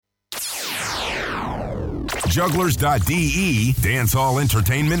Jugglers.de Dancehall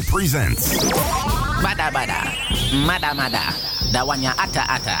Entertainment presents Badda Badda, Mada Mada, the one ya ata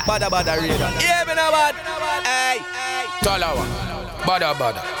ata. Badda Badda radio. Yeah, me know what? Hey, Talawa, Badda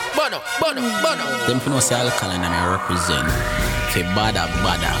Badda, Bono. Them for no say alkaline and I represent for Badda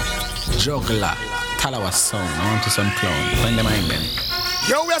Badda, Juggler, Talawa song. I want to some clown. Find them in them.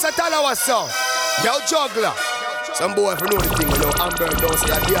 Yo, we are a Talawa song. Yo, Juggler. Some boy if you know the thing, you know, Amber don't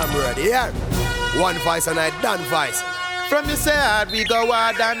say a damn ready. Yeah. One vice and I done vice. From the side we go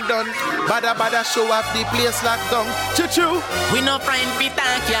hard and done. Badda Badda show off the place locked down. Choo-choo. We no friend fi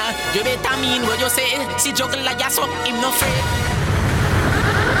thank ya. You better mean what you say. See Juggler ya so him no afraid.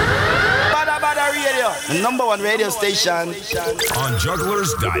 Badda Badda radio, the number one radio station on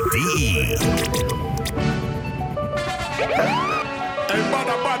Jugglers.de. Hey,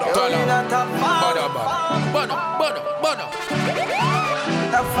 Badda Badda, Badda Badda, Bono.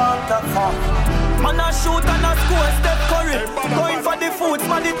 Man a shoot and a score, Steph Curry. Going for the food,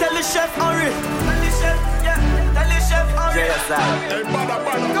 man, they tell the chef hurry. Tell the chef, yeah, tell the chef hurry. Hey, Badda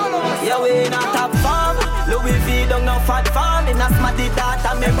Badda. Yeah, we in a top farm. Louis V don't know fat farm. In a smarty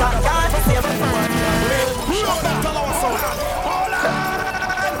data, make a gun. Yeah,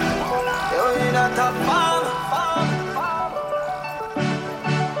 we in a top farm.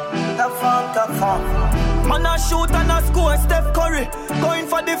 Top farm. Man a shoot and a score, Steph Curry. Going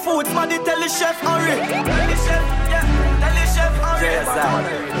for the food, man, they tell the chef hurry. Tell the chef, yeah, tell the chef hurry.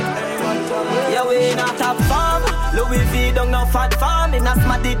 Yeah, we in a top farm. Louis V don't know fat farm. In a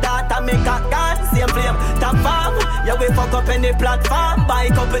smarty data, make a gun. Same flame, top farm. Yeah, we fuck up any platform. Buy a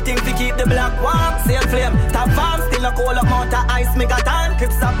couple things to keep the block warm. Same flame, top farm. Still a cold amount of ice, make a tan.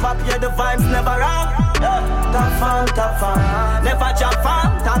 Clips up pop, yeah, the vibes never wrong. Top farm. Never jump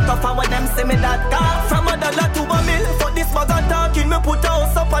farm. Talk tough and when them see me that car. From $1 to $1 million. For this bag of talking, me put a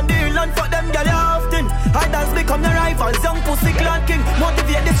house up on the hill and fuck them girl often. Idols become your rivals. Young pussy clan king.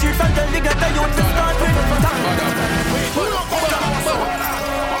 Motivate the streets until they get the youth to start with.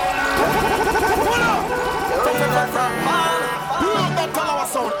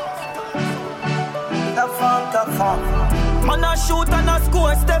 Top farm. Man a shoot and a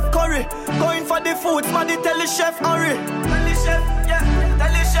score, Steph Curry. Going for the food, man, they tell the chef hurry. Tell the chef, yeah,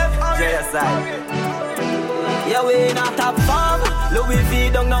 tell the chef hurry. Yeah, we in a top farm. Louis V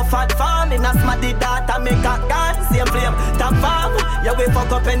don't know fat farm. In a smarty data, make a gun. Same flame, top farm. Yeah, we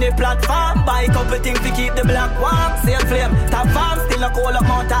fuck up any platform. Buy a couple things to keep the block warm. Same flame, top farm. Still a cold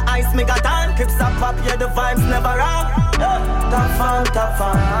amount of ice, make a tan. Clips up pop, yeah, the vibes never wrong. Top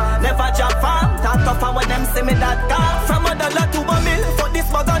farm. Never jump farm. Talk tough and when them see me that car. From $1 to $1 million. For this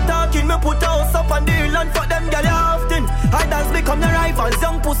bag of talking, me put a house up on the hill and fuck them girl often. Idols become your rivals.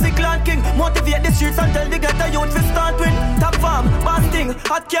 Young pussy clan king. Motivate the streets until they get the youth to start with. Top farm, basting,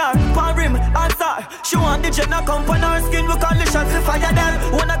 hot car, pan rim, answer. She want the Jenna come on her skin. We call the shots to fire them.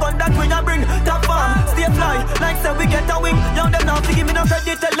 Wanna gun that we a bring. Top farm, stay fly. Like say we get a wing. Young them now to give me no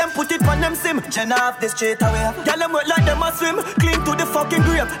credit. Tell them put it on them sim. Jenna off the straight away. Girl them work like them a swim. Clean to the fucking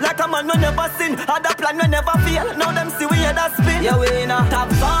grave. Like a man no never sin. Other plan no never fail. Now them see we hear that spin. Yeah, we in a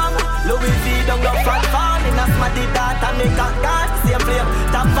top farm. Louis V don't go fat farm. In a smarty data make a gun. Same flame,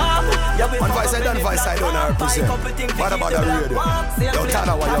 top farm. Yeah, we one vice I done, vice I don't represent. What about the radio? Yo,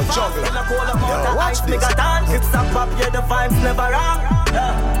 Talawa, yo, Juggler. Yo, watch this. Hips up pop, yeah, the vibes never wrong.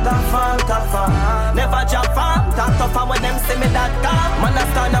 Top farm. Never jump farm. Talk tough and when them see me that calm. Man, I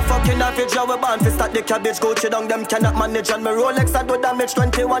stand a fucking average. Yeah, we born fi start the cabbage. Go down, them cannot manage. And my Rolex I do damage.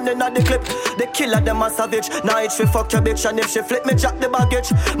 21 in the clip. The killer them a savage. Now it's fi fuck your bitch. And if she flip me, jack the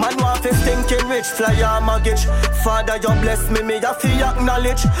baggage. Man, want fi stinking rich. Fly your mortgage. Father, you bless me. Me a fi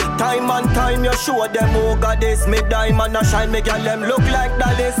acknowledge. Time and time you show them who got this. Me diamond a shine. Me girl them look like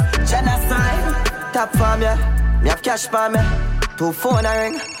Dallas. Genocide. Top farm, yeah. Me have cash for me. 2 phone a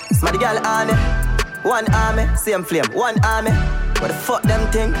ring. Smarty girl army. 1 army. Same flame. 1 army. What the fuck them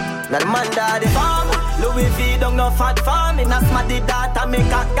think? Now the man daddy. Farm. Louis V don't know fat farm. In a smarty data make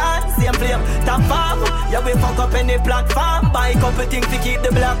a gun. Same flame. Top farm. Yeah, we fuck up any platform. Buy a couple things to keep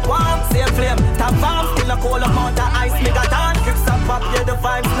the block warm. Same flame. Top farm. Still a cold amount of ice make a tan. Clips up pop. Yeah, the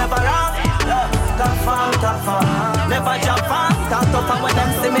vibes never wrong. Top farm. Never jump farm. Talk tough and when them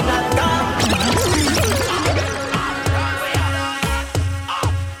see me that gun.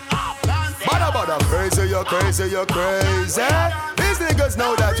 Badda, crazy, you're crazy, you're crazy. These niggas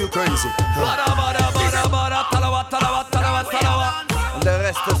know that you're crazy. Badda, Talawa. Und der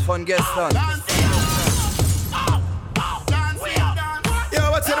Rest ist von gestern. Yo,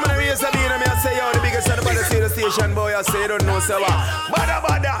 what's in my ears? I mean, I say, yo, the biggest son of the radio station, boy, I say, don't know, so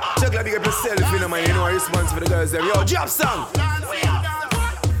Badda. Check like big up yourself, you know, man. You know, response for the girls there. Yo, drop song.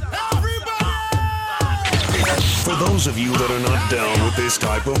 those of you that are not down with this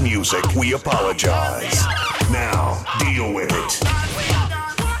type of music, we apologize. Now, deal with it.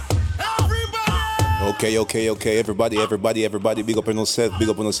 Okay. Everybody. Big up on yourself. Big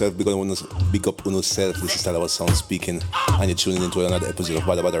up on yourself. This is Talawa Sound speaking. And you're tuning into another episode of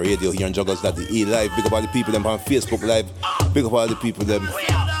Badda Radio here on Juggles.de live. Big up all the people them on Facebook live. Big up all the people them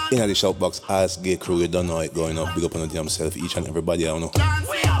in the shoutbox. Ask Gay Crew, you don't know it going up. Big up on themselves, each and everybody, I don't know.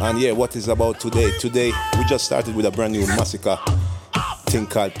 And yeah, what is about today? Today, we just started with a brand new massacre thing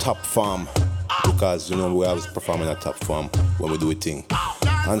called Top Farm. Because, you know, we always performing at Top Farm when we do a thing.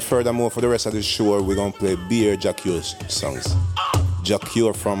 And furthermore, for the rest of the show, we're going to play Beer Jacque's songs.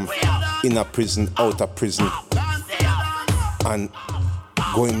 Jacque from inner prison, outer prison, and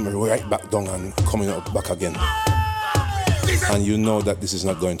going right back down and coming up back again. And you know that this is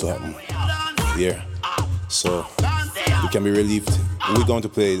not going to happen here. So you can be relieved. We're going to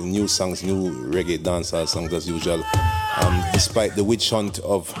play new songs, new reggae dancehall songs as usual. Despite the witch hunt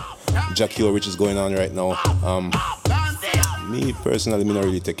of Jacque, which is going on right now. Me personally, me not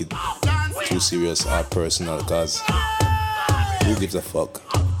really take it too serious or personal, because who gives a fuck?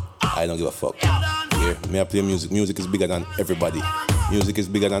 I don't give a fuck. Here, me I play music. Music is bigger than everybody. Music is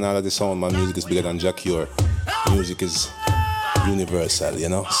bigger than all of the sound, man. Music is bigger than Jacque. Music is universal, you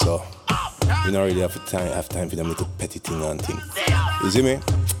know. So we don't really have time for them little petty thing and thing. You see me?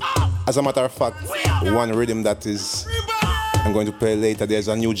 As a matter of fact, one rhythm that is I'm going to play later, there's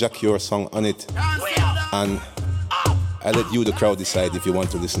a new Jacque song on it, and I let you, the crowd, decide if you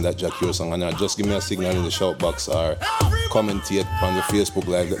want to listen to that Jacque song or not. Just give me a signal in the shout box or commentate on the Facebook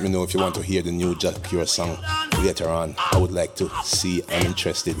Live. Let me know if you want to hear the new Jacque song later on. I would like to see, I'm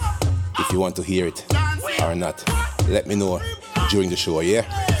interested if you want to hear it or not. Let me know during the show, yeah?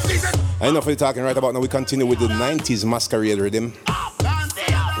 Enough of the talking right about now. We continue with the 90s masquerade rhythm,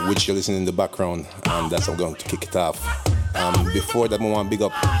 which you're listening in the background, and that's how I'm going to kick it off. Before that, I want to big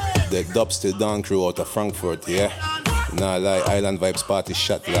up the Dubstep Dawn crew out of Frankfurt, yeah? Nah, like Island Vibes party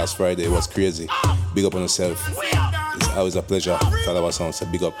shot last Friday. It was crazy. Big up on yourself. It's always a pleasure. Talawa Sound said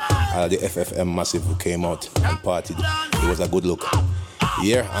big up. The FFM Massive who came out and partied. It was a good look.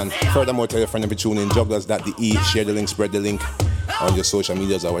 Yeah, and furthermore, tell your friend to be tuning in. Juggles.de. Share the link, spread the link on your social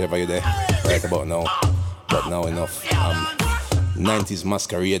medias or whatever you're there right about now. But now enough. 90s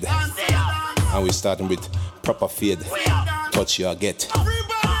masquerade. And we're starting with Proper Fade. Touch Your Get.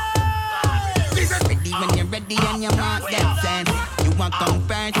 Ready when you're ready and your mark gets set. You want come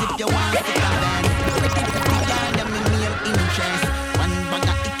first if you want to come. Ready to be on them in your interest. One bag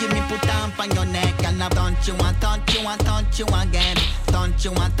of icky me put on for your neck. And I touch you again. Touch you again.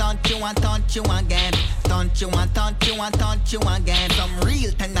 Touch you again. Some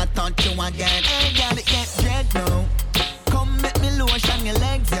real tender touch you again. Hey, gotta get dread now. Come make me lotion your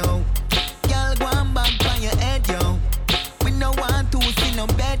legs, yo. Girl, go and back on your head, yo. We no want to see no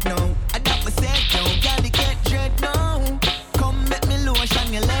bed, no. I don't say no. Gotta get dread, no. Come make me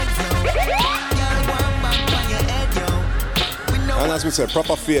lotion your legs, yo. Girl, go and back on your head, yo. We no and as we say,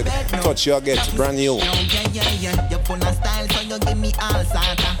 Proper Fade, Touch Your Get, brand new. Yeah. You're full of style, so you give me all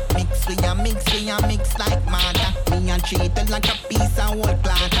sorta. Mix like matter. Me and treat it like a piece of old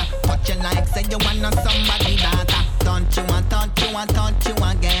platter. Touch you like say you wanna somebody daughter. Don't you again. Don't you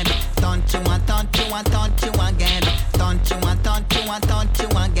again. Don't you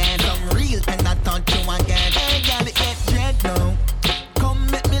again. Some real tender touch you again. Hey, gotta get dread now. Come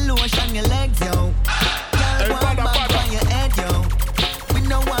make me lotion your legs, yo. Girl, one back on your head, yo. We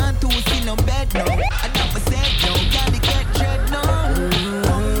no want to see no bed, no. I never said, yo. Gotta get dread now.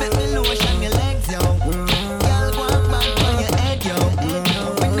 Come make me lotion your legs, yo. Girl, one back on your head, yo.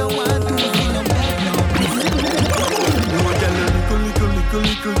 We no want to see no bed, no. You want a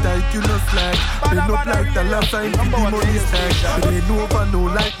little tight, you no slack. Bend up like the last time, the money stack. Bend over no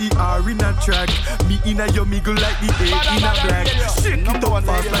like the R in a track. Me in a your mingle like the A in a black. Shake it up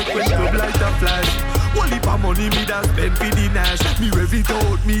fast like when club light a flash. One heap of money me that spend for the nash. Me rev it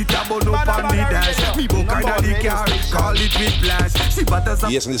out, me tab on up on the dash. Me book out of the car, call it with flash. See butters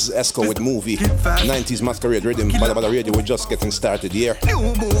up. Yes, and this is Esco with movie. 90s masquerade rhythm. Badda Radio, we're just getting started here.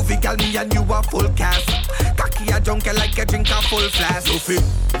 New movie, call me and you a full cast. Cocky a junkie like a drink a full flask. Moving.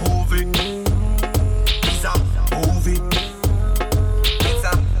 It's a movie. It's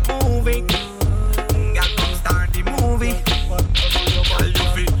a movie. Got to start the movie. Girl, you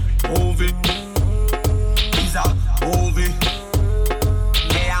feel moving. It's a movie.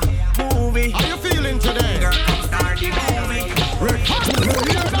 Yeah, movie. How you feeling today? Girl, come start the movie.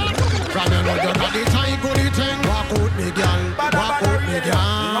 From you know you got the time, good thing. Walk out me, girl. Walk out me, girl.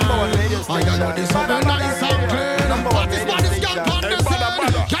 I know this something nice and clean. What is can on the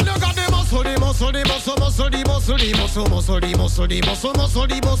scene? Can you got the muscle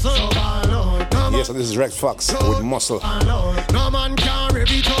Yes, and this is Rex Fox with Muscle. No man can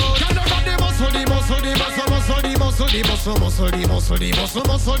rip it out. Can you got the muscle, the muscle, the muscle, muscle, the muscle, the muscle, muscle, the muscle, the muscle,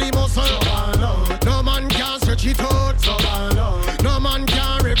 muscle, the muscle. No man can stretch it out. No man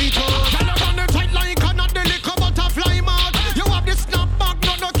can rip it out. Can you got the tight like another little butterfly mouth? You have the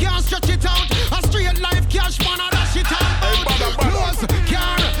snapback, no can't stretch it out. A straight life cash man, I dash it out. Close,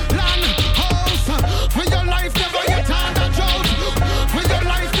 car, land, house. For your life, never get on the drought. For your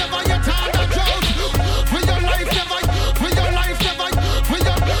life, never get on the drought. For your life, never, for your life, never, for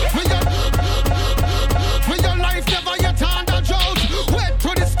your life, never get on the drought. Wet to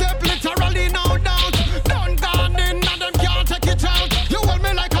the step, literally no doubt. Done gone in, and them can't take it out. You hold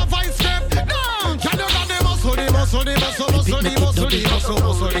me like a vice grip. No, can you got the muscle, the muscle, the muscle, muscle, the muscle, the muscle,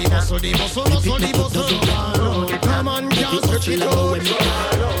 muscle, the muscle, the muscle, muscle, the muscle. Come on, can't stretch it out.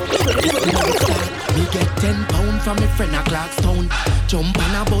 Me get 10 pound from me friend a Clarkstown. Jump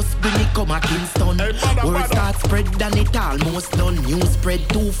on a bus, bring it come a Kingston. Word start spread and it almost done. News spread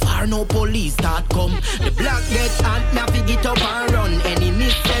too far, no police start come. The black get hot, me have to get up and run.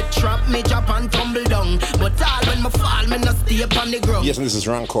 Enemies set trap, me drop and tumble down. But all when me fall, me no stay up on the ground. Yes, and this is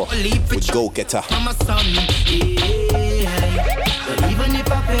Ranko with Go Getter. I'm a son, yeah. But even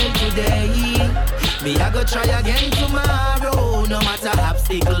if I fail today, me I go try again tomorrow. No matter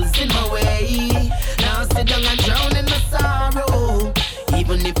obstacles in my way, now sit down and drown in my sorrow.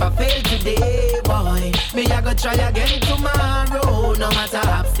 Even if I fail today, boy, me I go try again tomorrow. No matter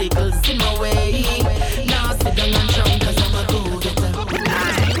obstacles in my way, now sit down and drown 'cause I'm a go-getter.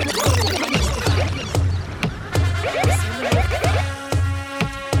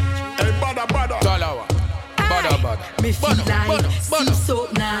 Me feel like see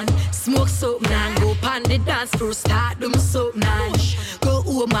soap nan, smoke soap nan, go pan the dance floor, start them soap nan. Go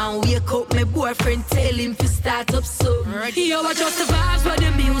home and wake up, my boyfriend tell him to start up soap. Yo, I just the vibes with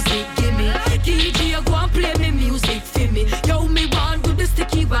the music, give me. DJ go and play me music for me. Yo, me want do the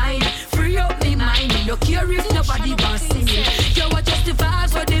sticky wine, free up me mind, me no care if nobody wants see me. Yo, I just the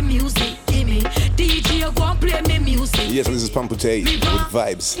vibes with the music, give me. DJ go and play me music. Yes, and this is Pampute with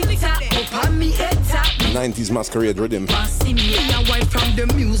Vibes. 90s masquerade rhythm. See me and wife from the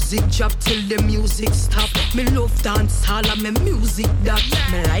music drop till the music stop. Me love dance all of me music that.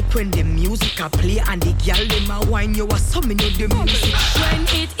 Me like when the music a play and the girl them a wine. You a summon you the music. When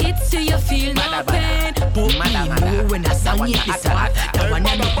it hits you, you feel no pain. But me know when I song it is hot. That one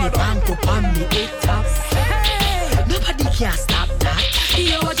I make me pump up on me it top. Hey, nobody can stop that.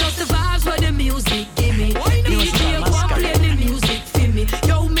 Yo, I just the vibes with the music give me. DJ go and play the music for me.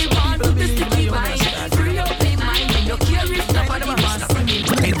 Yo, me want to the sticky wine.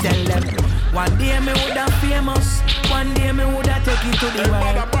 Me tell them, one day me woulda famous, one day me woulda take it to the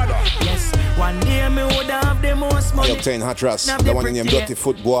world. Yes, one day me woulda have the most money. I obtain Hot Ras, the one in name Dirty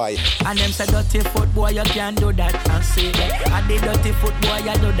Foot Boy. And them say Dirty Foot Boy, you can't do that and say that. I did Dirty Foot Boy,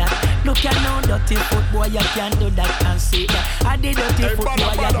 you do that. Look at now, Dirty Foot Boy, you can't do that and say that. I did Dirty Foot Boy,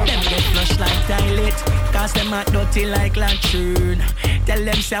 you do them get flush like toilet, cause them are dirty like latrine. Tell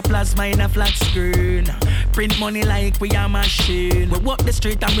them say plasma in a flat screen. Print money like we are machine. We walk the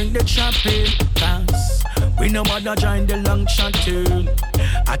street and bring the champagne. Thanks. We no bother join the long shot tune.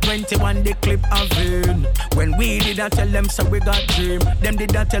 At 21 the clip of in. When we did I tell them so we got dream. Them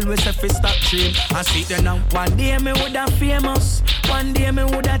did I tell we say fi stop dream. I see them now. One day me woulda famous. One day me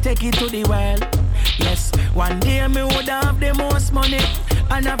woulda take it to the world. Yes, one day me woulda have the most money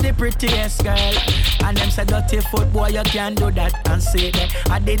and have the prettiest girl. And them say Dirty Foot Boy, you can't do that and say that.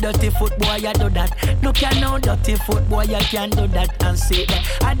 I did Dirty Foot Boy, you do that. Look at now, Dirty Foot Boy, you can't do that and say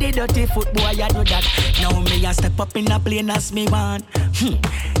that. I did Dirty Foot Boy, you do that. Now me a step up in a plane as me want.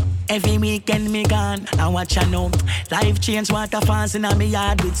 Every weekend me gone. I watch ya know. Life change waterfalls in a me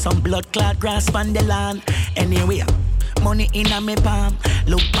yard with some blood clot grass on the land. Anyway, money in a me palm.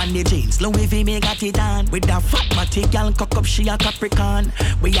 Look on the jeans, Louis V me got it on. With a fat matty gal cock up, she a Capricorn.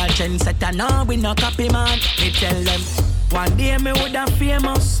 We a trendsetter now, we no copy man. Me tell them, one day me woulda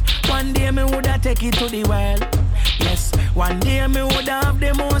famous. One day me woulda take it to the world. Yes, one day me woulda have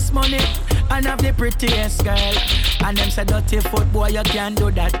the most money and have the prettiest girl. And them say Dirty Foot Boy, you can't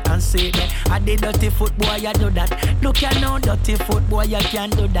do that and say that. I did Dirty Foot Boy, you do that. Look at now, Dirty Foot Boy, you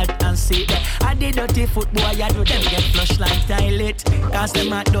can't do that and say that. I did Dirty Foot Boy, you do them get flush like toilet, cause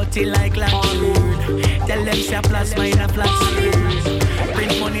them are dirty like latrine. Tell them say plasma in a flat screen.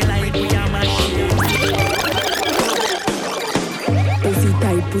 Print money like we are machine. Pussy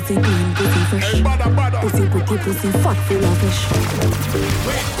tight, pussy clean, pussy fresh. Pussy pretty, pussy fat, full of fish.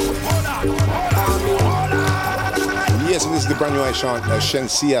 Yes, and this is the brand new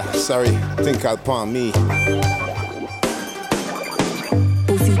Shensia. Sorry, think I'll palm me.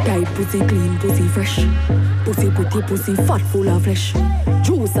 tight, pussy clean, pussy fresh. Pussy pretty, pussy fat, full of flesh.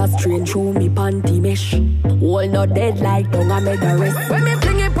 Juice a strain through me panty mesh. All not dead like don't I made the rest. When me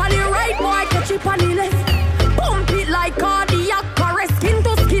fling it on the right, boy, catch it on the left. Pump it like cardiac arrest. Skin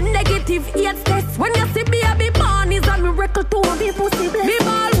to skin, negative 8 tests. When you see baby born, is a miracle to me pussy bless. Me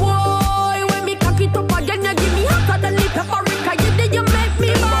ball boy, when me cock it up again, you give me hotter than the paprika. You did you make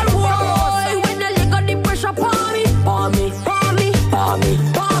me ball boy. When you leg on the pressure, palm me, palm me, palm me, palm me,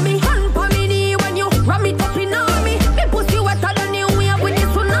 palm me. Hand palm me knee when you ram it up in on me. Me pussy wetter than you wave with the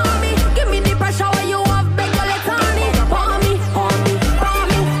tsunami. Give me the pressure when you have beg your let on me. Palm me, palm me, palm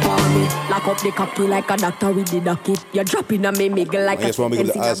me, palm me. Lock up the cocky like a doctor with the docket. You drop in a me miggle like I just want to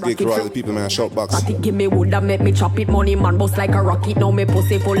make the ass get all the people, man, shout box. Give me wood and make me chop it. Money man bust like a rocket. Now me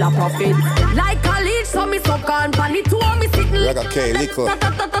pussy full of profit. Like a leech, so me suck on pan it. Two me sitting Raga K, Lico,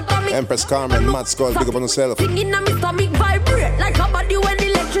 Empress Carmen, Mad Skull, big up on yourself. Singing and me stomach vibrate like a body when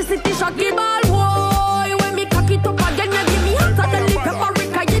electricity shock the ball. Boy, when me cock it up again, you give me hotter than the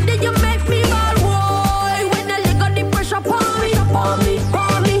paprika. You did you make me ball. Boy, when you leg on the pressure, palm me, palm me,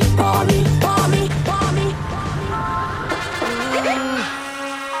 palm me, palm me, palm me, palm me.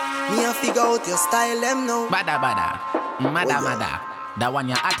 Me a figure out your style, them now. Badda, mada. That one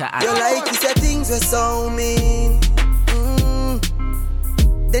you utter. You like you say things were so mean.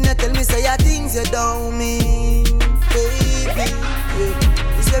 Then you tell me say your things you don't mean, baby. Yeah.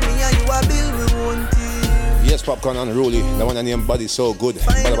 You say me and you a build we one team. Yes, Popcorn Unruly. The one named Body So Good.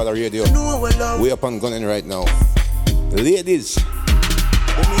 Badda Radio. We up and gunning right now. Ladies.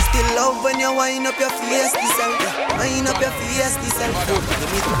 But me still love when you wind up your face yourself. Wind up your face yourself.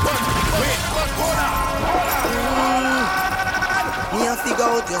 Me a figure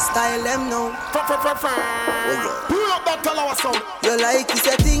out your style, them now. Pull up that color sound. You like you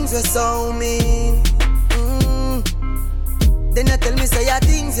say things were so mean. Then you tell me say your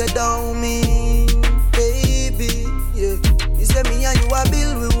things you don't mean, baby. Yeah, you say me and you a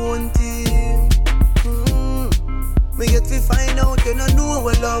build with one team. Me get to find out you don't know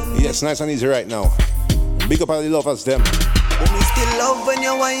what love me. Yes, nice and easy right now. Big up all the lovers, them. But me still love when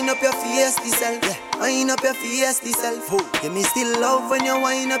you wind up your face yourself. Yeah, wind up your face yourself. Yeah, me still love when you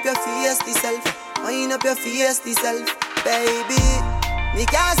wind up your face yourself. Wind up your face yourself, baby. Me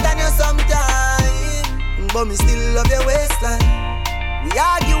can't stand you sometime, but me still love your waistline. We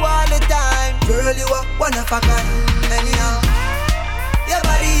argue all the time, girl. You are one of a kind. Anyhow, your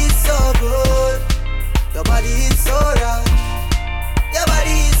body is so good. Your body is so right. Your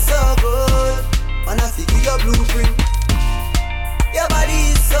body is so good. Wanna figure your blueprint. Your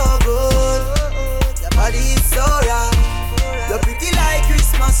body is so good. Your body is so right. You're pretty like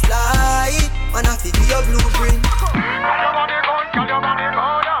Christmas light. Wanna figure your blueprint. Your body gone, girl, your body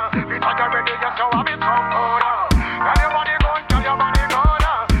gone. It's like you're ready, just so I'm in some order. Girl, your body gone, girl, your body gone.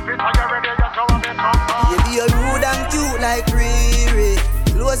 It's like you're ready, just so I'm in some order. You be a rude and cute like Riri.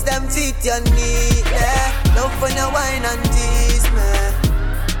 Close them feet, you need yeah. Love when you wine and tease me.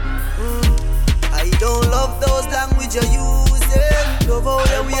 I don't love those language you're using. Love how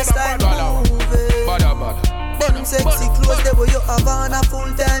your waistline moving. Them sexy clothes, they were you have on a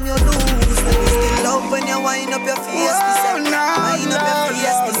full time you lose. Still love when you wind up your face. Wind up your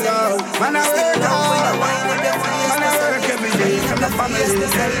face. Still love when you wind up your face. Wind up your face.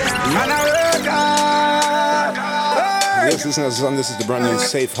 Yes, listeners, and this is the brand new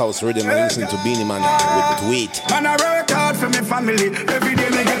Safe House Rhythm. And listen to Beanie Man with Wait. Man, I work hard for my family. Every day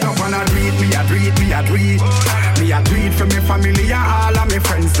me get up and I tweet. Me a tweet for my family and all of my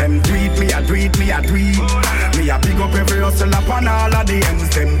friends. Them tweet, me a tweet. Me a pick up every hustle up and all of the ends.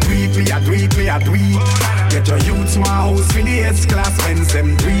 Them tweet, me a tweet. Get your youths one house for the S-class friends.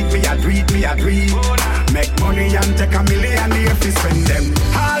 Them tweet, me a tweet. Make money and take $1 million if you spend them.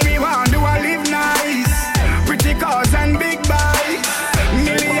 All me want do I live nice. Pretty cars and big bikes.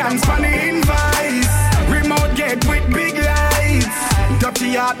 Millions for the invites. Remote gate with big lights.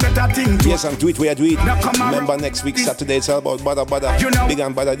 Dirty heart better think. Yes, and do it where I do it. Remember next week Saturday it's all about Badda. You know. Big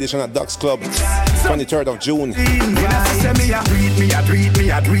and Badda edition at Ducks Club 23rd of June. Me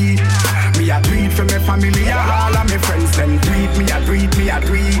a tweet for my family and all of my friends. Them tweet, me a tweet. Me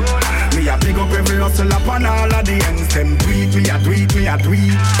a pick up every hustle up and all of the ends. Them tweet, me a tweet.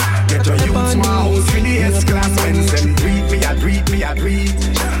 Get your youths one house for the S-class friends. Them tweet, me a tweet.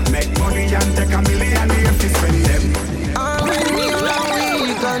 Make money and take $1 million if you spend them.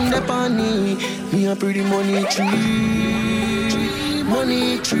 Me a pretty money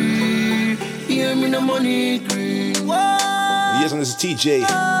tree. Hear me the money tree. Yes, and this is TJ.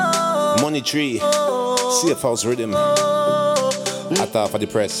 Money Tree. Safe House Rhythm. Atta for the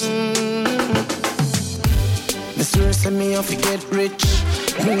press. The swear send me off to get rich.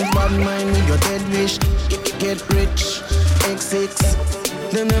 Move bad mind with your dead wish. Get rich,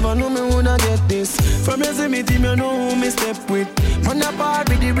 X6. They never know me woulda get this. From your me team, you know who me step with. Man apart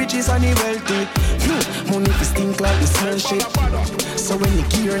with the riches and the wealthy. Money fi stink like the smell shit. So when the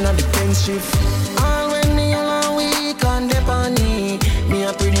gear not the fence shift. All when me alone weak and dep on me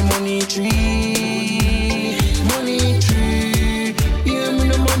a pretty money tree. Money tree. Yeah, me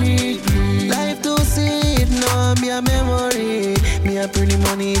the money tree. Life too sweet, no, me a memory. Me a pretty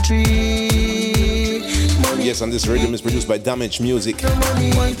money tree. Money. Yes, and this rhythm is produced by Damage Music.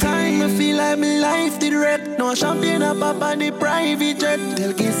 One time I feel like my life did wreck. No champagne up on the private jet.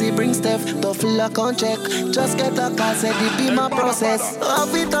 Tell Casey bring Steph, duffel I can't check. Just get a call, said it be my process.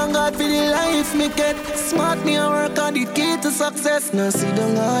 Have it on God for the life me get. Smart me and work on the key to success. Now see the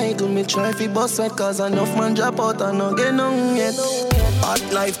higgle me try fi bust sweat. Cause enough man drop out and no get none yet. Hot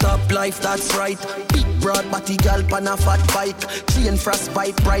life, top life, that's right. Big broad body gal pan a fat bike. Chain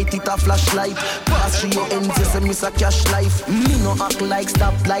frostbite, bright it a flashlight. Pass through your ends, you say miss a cash life. Me no act like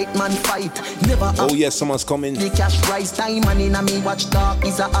stoplight man fight. Never. Oh yes, someone's coming. The cash rise time and in a me watch talk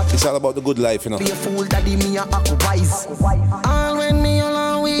is a act. It's all about the good life, you know. Be a fool daddy me a act wise. All when me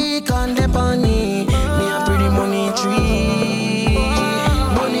alone weak and dep on me a pretty money tree.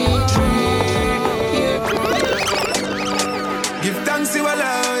 Money tree. Yeah. Give thanks you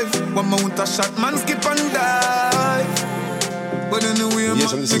alive. One mount a shot man skip and dive. But anyway,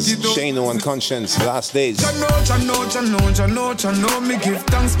 yes, and this is Shano and Conscience, Last Days. Jano, me give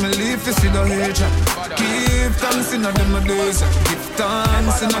thanks, me live to see the age. Give thanks in a them days. Give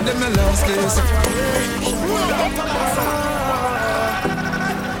thanks in a them last days.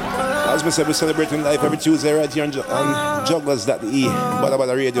 As we said, we're celebrating life every Tuesday right here on Jugglers.e.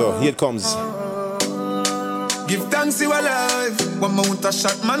 Badda Radio. Here it comes. Give thanks you alive. One mount a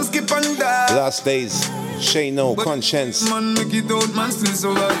shot man skip and die. Last Days. Shano, Conscience. Man make it out, man still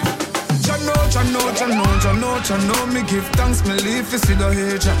survive. Jano, me give thanks, me live to see the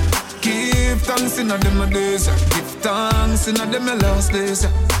age. Give thanks in a them days. Give thanks in a them last days.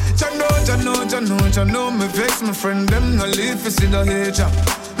 Jano, me vex my friend, them no live to see the age.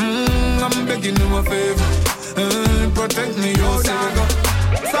 I'm begging you a favor. Protect me, your savior.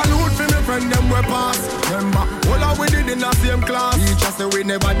 Salute for me friend, them we pass. Remember, all our we did in the same class. Teachers say we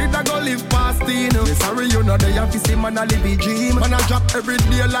never did a go live past teen. Sorry, you know they have to see man a live a dream. Man a drop every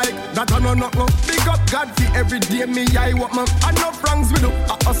day like that I know nothing. Big up God for every day me I want man. I know pranks we do,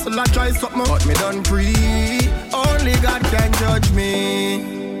 I hustle I try something. But me done free, only God can judge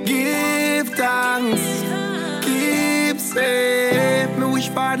me. Give thanks, keep safe. Me wish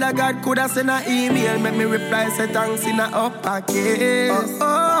Father God coulda send a email. Make me reply say thanks in a uppercase.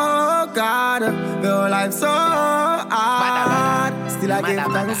 Oh God, your life so hard. Still I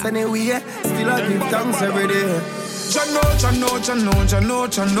give thanks anyway. Still I give thanks every day. Jano,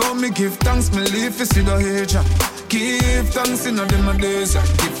 me give thanks, me live to see the age. Give thanks in a them days.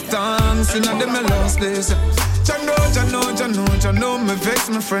 Give thanks in a them last days. Jano, me vex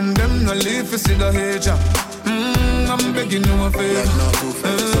my friend, them no live to see the age. I'm begging you a favor.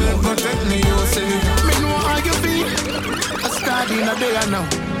 Protect me, your savior. Me know how you feel. I started in a day now.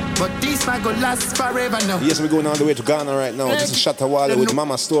 But this not gonna last forever now. Yes, we're going all the way to Ghana right now. This is Shatawale with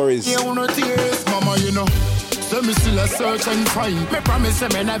Mama Stories. You know tears, Mama, you know. So me still a search and find. Me promise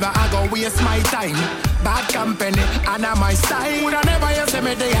me never I go waste my time. Bad company and I my style. Would I never you say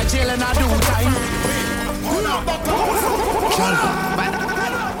me they a jail and I do time.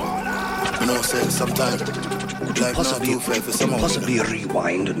 You know, say sometimes life not too fair for someone. Possibly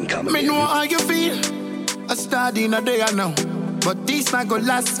rewind and come. Me know how you feel. I started in a day now. But this not gonna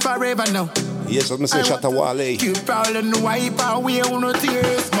last forever now. Yes, let me say Shatawale. Keep prowling, wipe away on no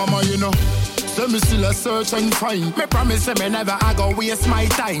tears, Mama, you know. So me still a search and find. Me promise me never I go waste my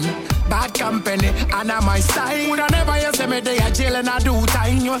time. Bad company and I my style. Would I never you say me they a jail and I do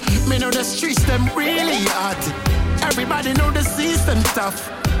time. Me know the streets them really hot. Everybody know the system tough.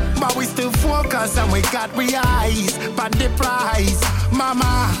 But we still focus and we got we eyes. But the price,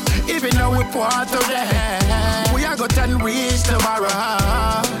 Mama, even though we poor today, we are gonna reach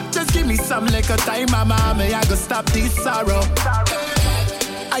tomorrow. Just give me some little time, Mama, me I go stop this sorrow.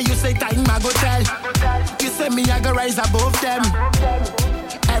 And you say time I go tell. You say me I go rise above them.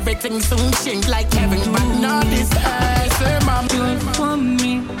 Everything soon change like heaven, but not this earth. Say, Mom, good for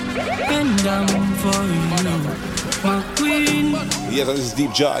me, and I'm for you, my queen. Yes, this is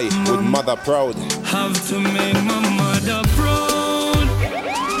Deep Joy with Mother Proud. Have to make my mother proud.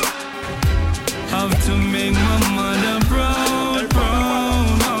 Have to make my mother proud,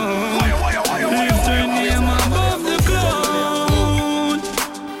 proud. Oh. Lift her name above the cloud.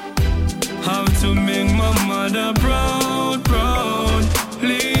 Have to make my mother proud, proud.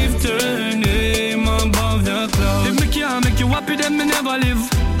 happy them me never live.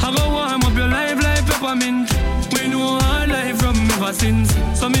 I go warm up your life like peppermint. We know our life from ever since.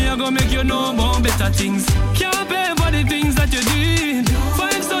 So me I go make you know about better things. Can't pay for the things that you did.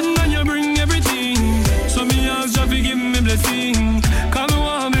 5 sudden and you bring everything. So me ask you to give me blessing. Come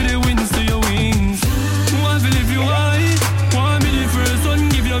on me the wings to your wings. Want to live you high. Want me the first one.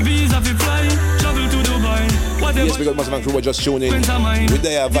 Give your visa to fly. Travel to Dubai. Whatever. Yes, we got Muslim crew just tuning in. With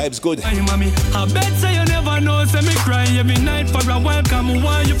their vibes good. Hey, mommy, I bet say you never know. Say me cry every night for a while. Come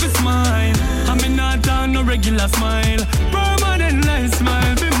on, you fi smile. I mean not on no regular smile. Permanent life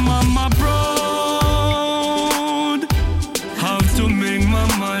smile. Be mama proud. Have to make my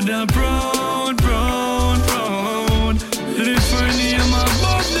mother proud, proud, proud. Live her name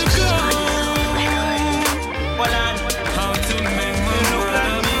above the cloud. How to make my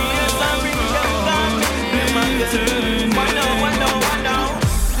mother proud.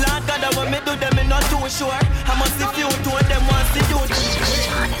 Lord God, what me do them, me not too sure. I must see few to them once to do.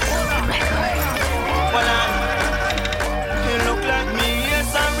 You look like me, yes,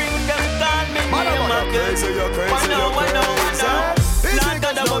 I ring them, call me name again. Lord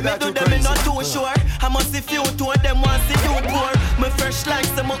God, what me do them, me not too sure. I must see few to them once to do poor. Me fresh like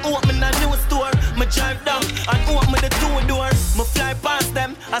some open a new store. Me drive down and open the 2-door. Me fly past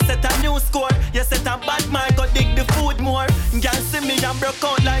them, I set a new score. You set a bad mic, go dig the food more. Y'all see me and broke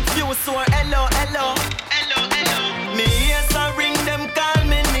out like few sore. Hello, hello, hello, hello. Me yes, I ring them, call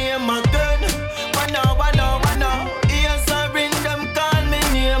me name again. Wanna. Yes, I ring them, call me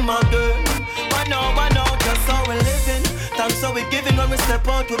name again. Wanna. Just how we living. Thanks how we giving when we step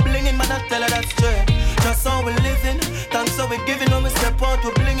out, we blinging, man, I tell her that's straight. Just how we living. Thanks how we giving when we step out,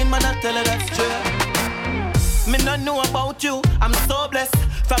 we blinging, man, I tell her that's straight. Me not know about you, I'm so blessed.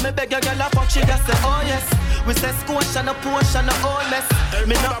 From me beg your girl a fuck, she just say oh yes. We say squash and a portion of homeless.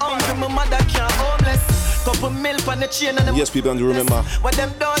 Me not hungry, my mother can't homeless. Couple milk on the chain and the yes, people don't remember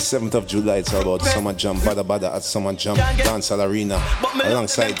 7th of July, it's all about Summer Jam, Badda at Summer Jam, Dancehall Arena,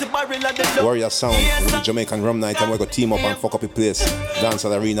 alongside Warrior Sound with the Jamaican Rum Night, and we're going to team up and fuck up the place.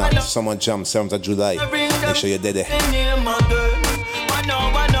 Dancehall Arena, Summer Jam, 7th of July. Make sure you're dead there.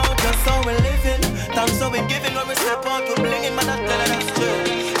 Just how we living, thanks how we giving when we step out, we blinging, man, I tell her that's true.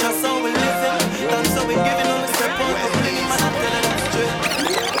 Just how we living, thanks how we giving when we step out, we blinging, man, I tell her that's true.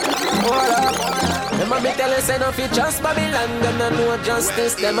 Hold up, them a be tellin' say no fi just Babylon, them no know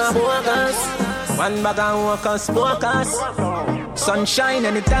justice, them a bogus. One bag of workers, smokers. Sunshine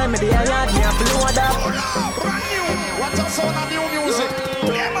anytime of the yard, me a blow up. What's the sound of new music?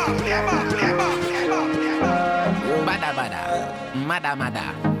 Play Badda, mada.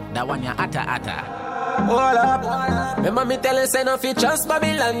 That one ya atta. Hold up, remember me tellin' say no fi trust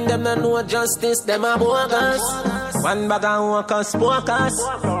Babylon, them no know justice, them a bogus. One bag of workers, smokers.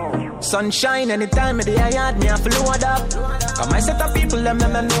 Sunshine anytime of the yard, me a float up. Come I set up people, them no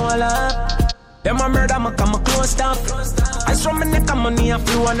know love. Them a murder, me come a close up. Ice from my neck and money a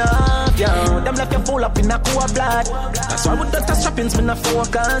flowing up. Yeah, them left you full up in a cool blood. That's why with the strappings me no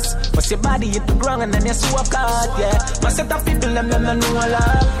focus. But your body hit the ground and then you swap cut. Yeah, my set of people them no know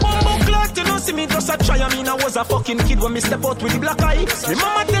love. Bumbo clot, you know see me just a try. I mean I was a fucking kid when me step out with the black eye. Me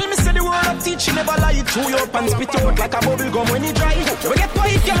mama tell me say the word of teach you never lie. Chew your up and spit out like a bubble gum when it dry. You get why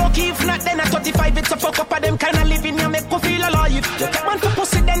if you're lucky, if not then at 35 it's a fuck up of them kind of living you make you feel alive. You take man to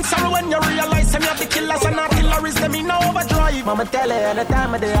pussy then sorrow when you realize. Some of the killers and not killers, them in overdrive. Mama tell her at the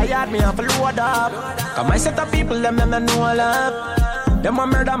time of the yard, me have to load up. Cause my set of people, them no know love. Them a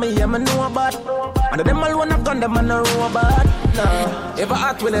murder me, yeah, me know about. And them alone have gun, them a no robot. Nah, ever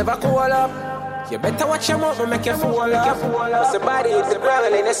hot will never cool up. You better watch your mouth, make you fall up. Cause the body is the ground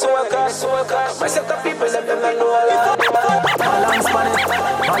and it's so cut. My set of people, them no know love. Balance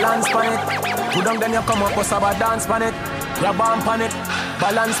on it. Good on then you come up, what's about dance on it. You bump on it,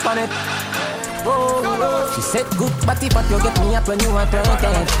 balance on it. Oh, she said good body, but you get me up when you are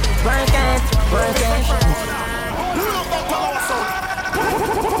working.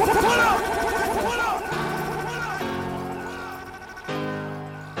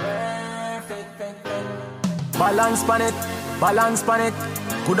 Balance pan it.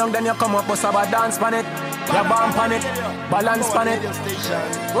 Good on then you come up, bust about dance pan it. You bump on it, balance pan it.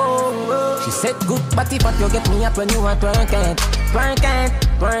 Oh, she said good body, but you get me up when you are working.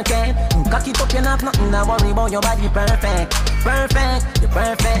 Cock it up, you have nothing to worry about. Your body perfect. You're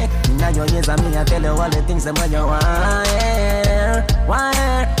perfect. Now your ears and me, I tell you all the things that you wire.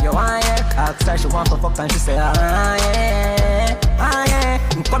 You wire. Ask her she want to fuck and she say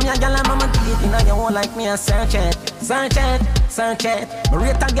come here, girl, and mama deep in your hole like me, I search it. Me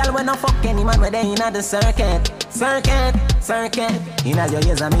rate a girl when I fuck any man where they in the circuit. In your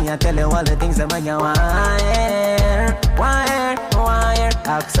ears and me, I tell you all the things that you wire. wire.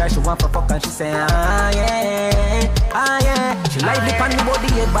 Ask her she want for fuck and she say, yeah. She like the pan the body,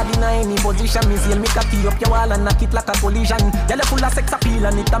 head body in any position. Me seal me cocky up your wall and knock it like a collision. Girl you full of sex appeal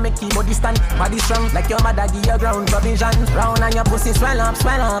and it a make your body stand. Body strong like your mother give you ground provision. Round and your pussy swell up.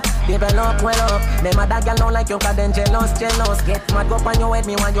 Develop well up. Them other girl don't like you 'cause them jealous. Get mad up on your head,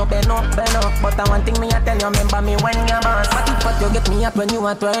 me want you bend up. But I one thing me I tell you, remember me when you're boss. But you get me up when you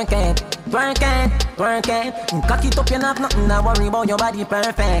are twerking. Cock it up, you have nothing to worry about. Your body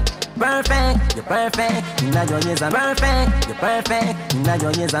perfect. You're perfect. Now your ears are perfect. You're perfect. Now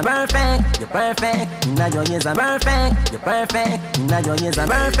your ears are perfect. You're perfect. Now your ears are perfect. You're perfect. Now your ears are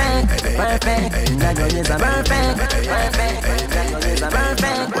perfect. Perfect. Now your ears are perfect. Perfect. Now your ears are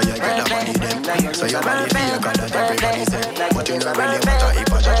perfect. When you get a body them, so your body feel good that everybody say. But you don't really matter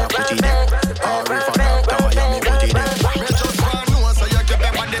if I judge a put it there. Or if I doctor Miami put it there. Me just want to know so you keep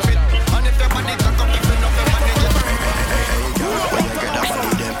your body fit. And if your body cock up, if you know your body get. When you get a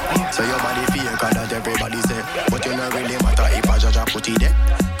body them, so your body feel good that everybody say. But you don't really matter if I judge a put it there.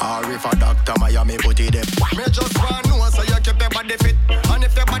 Or if a doctor Miami put it there. Me just want to know so you keep your body fit. And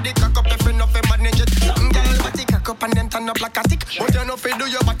if your body cock up, if you know your body get. Girl, body cock up and then turn up like a stick. But you know if you do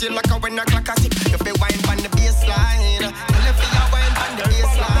your body like a when a clock a stick. You feel wine on the baseline. And if you wine on the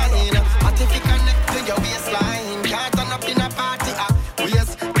baseline. But if you connect to your waistline, can't turn up in a party.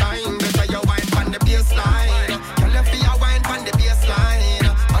 Waste time, better you wine on the baseline. Girl, if you wine on the baseline.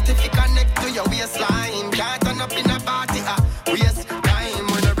 But if you connect to your waistline, can't turn up in a party. Waste time,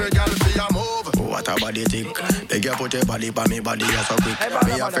 when every girl feel a move. What a body think. They get put your body by me body so quick.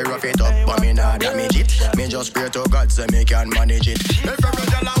 Me have to rough it up, but me not damage it. Me just pray to God so me can manage it. If every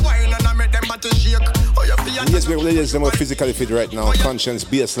girl a wine and I make them body shake. Oh, you feel yes, we ladies, them are physically fit right now. Conscience,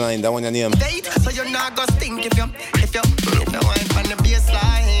 baseline, that one your name. So you're not gonna stink if you wine on the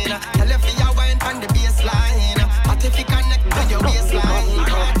baseline. Tell if you wine on the baseline. But if you connect to your waistline,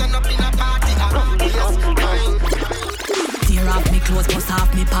 turn up in a party. Tear off me clothes, bust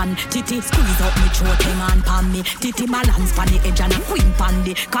off me pan. Titty squeeze up me throat, hang on pan me. Titty balance pan the edge and a queen pan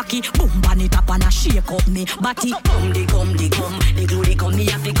the cocky. Boom pan it up and a shake up me. Body come, the come. The glue they come, me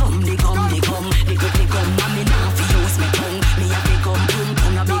have the come. The glue they come, and me now fi use me tongue. Me have the come,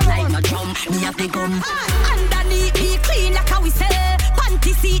 boom, a big like no drum. Me have the come. Underneath me clean like how we say.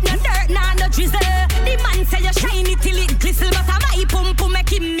 Panty seat, no dirt, no drizzle. The man say you shiny till it glisten, but I my pum make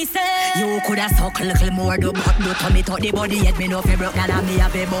him miss it. You coulda suck a little more, do but do tummy to the body head. Me know fi broke down and me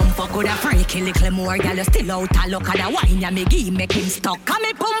have a bump. For coulda freak a little more, girl you still out a look at the wine ya me give make him stuck. And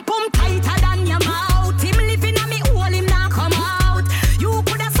me pum tighter than your mouth. Him living a me hole, him not come out. You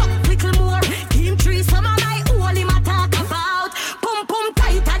coulda suck little more. Him tree some of my hole him a talk about. Pum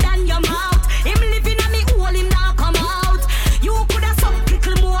tighter than your mouth. Him living a me hole, him not come out. You coulda suck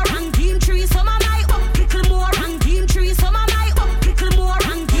little more and him tree some of my up little more and him tree some of my up little more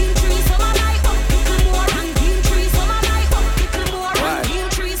and him tree some of my up little more and him tree some of my up little more and him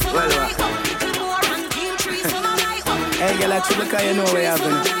tree some of my up little more and him tree some of my up. Hey, girl, I look how you know where you've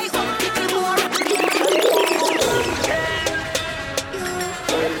been.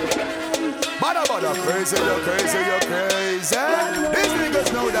 Badda, crazy, you're crazy. These niggas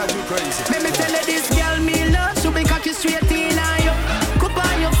know that you crazy. Let me tell you this girl me love. She be cocky straight in on you. Cup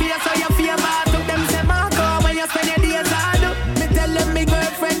on your face so you feel bad. Took them say Marco when you spend your days hard. Me tell them me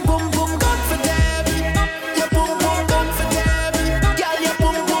girlfriend boom comfortable. You boom comfortable. Girl you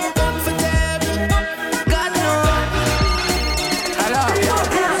boom comfortable. God no. Hello.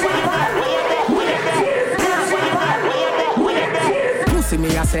 Pussy me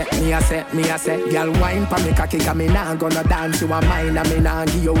a say, girl wine pa me cocky 'cause me nah gonna dance. You a mine and me nah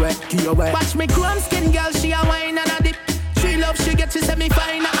give you away. Watch me chrome skin girl, she a wine and a dip. She love, she get, she say me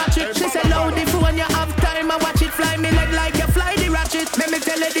fine a trick. She say loud if when you have time, I watch it fly me leg like you fly the ratchet. Let me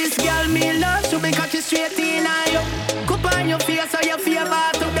tell you this girl me love, she be cocky straight in on you. Cup on your face so you feel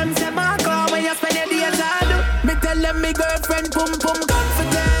bad. To them say Marco when you spend your days hard. Me tell them me girlfriend boom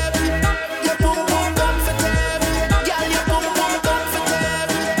comfortable. You boom comfortable. Girl you boom comfortable.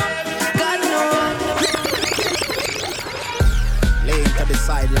 God no. Laying to the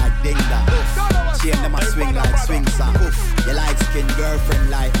side like ding dong. Chain them a swing like swing song. You like skin girlfriend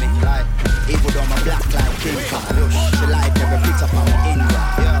like me. Like even though I'm black like King Kong. She like every picture from India.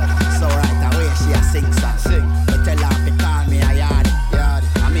 So right away she a sing song. Me tell her to call me a yardie.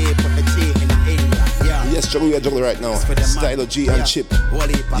 I may put the chain in a India. Yes, we are juggling right now. Stylo G and Chip.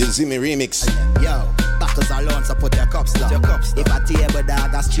 You see me remix. Yo, backers alone, so put your cups down. If a table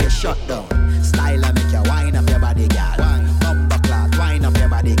dog, a straight shut down. Style make you wine up your body, girl. Bumper clock, wine up your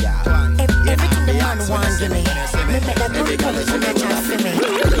body, girl. Everything the man want give me. Me make that good colors when you try for me.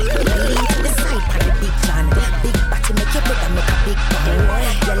 Lean to the side, pan the big John. Big body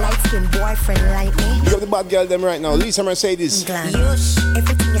boyfriend like me. You got the bad girl them right now. Lisa Mercedes. Yush,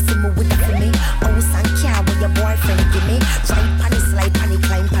 everything you see me with that for me. House and car with your boyfriend give me. Ride panny, slide panny,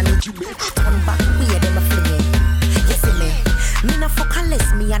 climb panny. Turn back, weird them a fling it. You see me? Me no fuck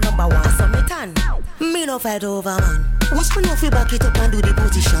unless me a number one. So me turn. Me no fight over man. Watch me no fi back it up and do the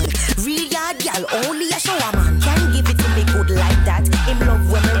position. Real yard girl, only a shower man. Can give it to me good like that. Him love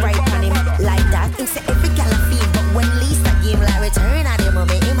when me ride on him like that. Him say every girl a feel, but when Lisa game like return at him,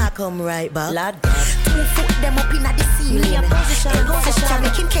 him a come right back. Lad, 2 foot them up inna the ceiling. Position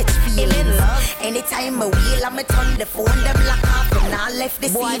make him catch feelings. Anytime I wheel, I me turn the phone them lock off and I left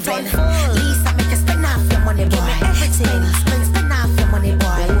this evening. Lisa make you spend half your money, boy. Give me everything, spend half your money,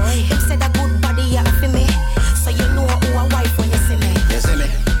 boy. Him said a good body you for me, so you know who a wife when you see me. You see me?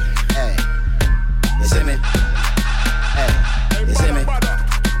 Hey. You see me? Hey. You see me?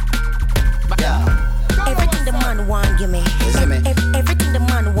 Yeah. Everything the man want give me. You see me? Everything the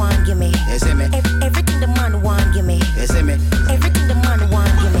man want give me. You see me? Everything the man want give me. You see me? Everything the man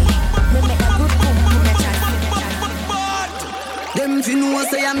want give me. Me make a good boom in a chat. Them fi know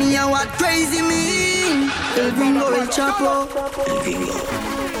say I'm me a what crazy mean. El Gringo El Chapo.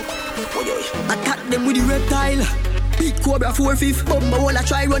 Attack them with the reptile. Big Cobra 4-5. Bumba wall a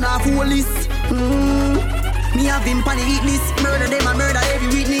try run off whole list. Me have him pan the hit list. Murder them and murder every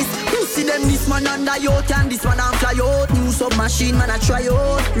witness. You see them this man under yacht and this one and fly out. New submachine man a try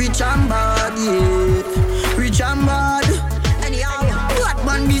out. Rich and bad, yeah. Rich and bad. Anyhow, what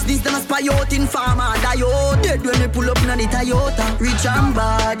man business them a spy out in farmer die out. Dead when they pull up in the Toyota. Rich and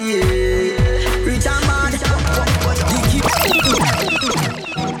bad, yeah. Rich and bad.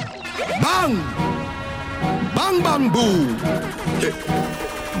 Bang! Bang bang boo!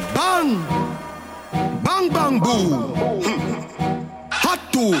 Bang! Bang bang boo! Hot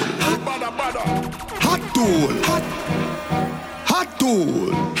tool! Hot tool! Hot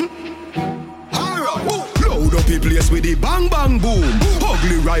tool! Alright! Load up the place with the bang bang boom!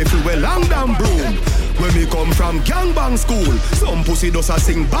 Ugly rifle with long damn broom! When me come from gangbang school, some pussy does a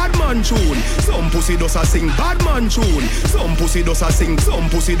sing bad man tune. Some pussy does a sing bad man tune. Some pussy does a sing. Some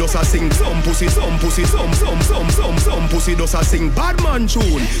pussy does a sing. Some pussy does a sing bad man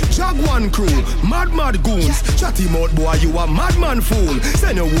tune. Jaguan crew, mad goons. Chatty mouth boy, you a madman fool.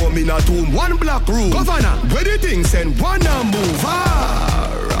 Send a woman in a tune, one black room. Governor, where the thing send one and move.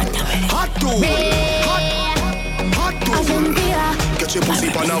 Hot tool, hot tool. Get your pussy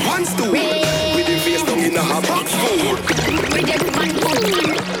on a one stool. With the face down in a box fool. Bridget pan foot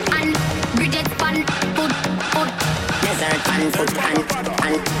and Bridget pan foot. Desert pan foot and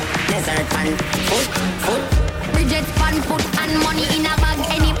desert pan foot. Bridget pan foot and money in a bag.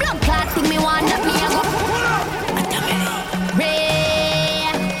 Any blood clot thing me want that me a go. Ray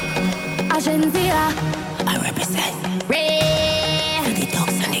Agencia, I represent Ray for the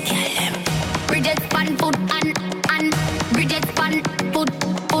dogs and the girl them. Bridget pan foot and Bridget pan foot.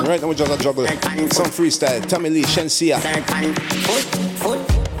 Right now we just juggle some freestyle. Tommy Lee, Shensia.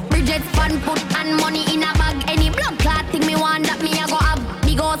 Bridget pan foot and money in a bag. Any blood clot thing me want that me a go have.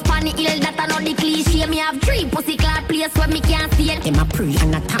 Big house pan the hill that I know the cliche. Me have 3 pussy clot place where me can't see it. Them a pray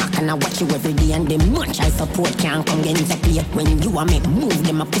and a talk and I watch you every day. And them much I support can't come get into play. When you a make move,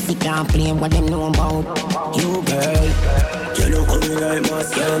 them a pussy can't play. What them know about you, girl? You don't come in like my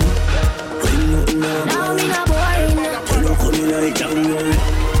son. When you know now me not boring. You don't come in like jungle.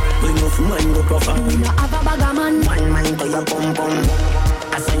 When you man go profile. You have a bag of man. One man to your pum pum.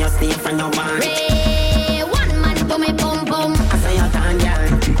 I saw you sleep from your man. Ray, one man to me pum pum. I saw you turn girl.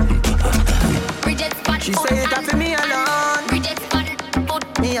 Bridget spot. She say it for me alone. Bridget spot foot.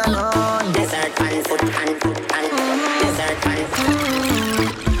 Me alone. Desert pan foot and desert pan foot.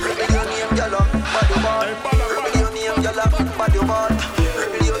 Reveal your name, yellow, body ball. Reveal your name, yellow, body ball.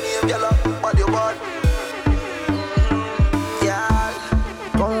 Reveal your name, yellow, body ball. Yeah,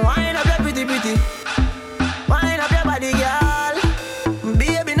 come wind up your pretty. Wind up your body, girl.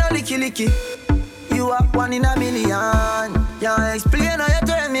 Baby, no licky. You are one in a million. Yeah, explain how you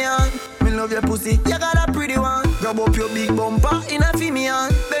turn me on. Me love your pussy, you got a pretty one. Grab up your big bumper in a female.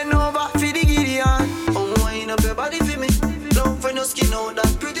 Bend over for the Gideon. Oh, wind up your body for me. Don't find no skin out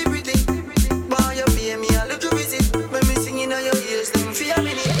that pretty. Buy you pay me a little visit. When me singing on your ears, them for a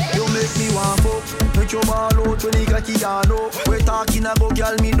minute. You make me warm up. Make your ball out when you cocky down up. We talking about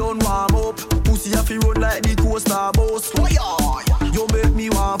girl, me don't warm up. Pussy a fi run like the coaster boss. You make me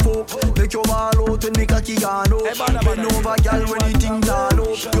warm up. Make your ball out when me cocky down up. Bend over girl when you think down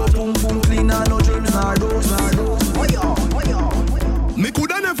up. Your pum pum clean and no germs nor dose. Me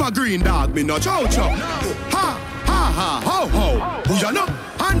coulda never green dog, me no chow chow. Ha! ha, ho, ho. Who you know?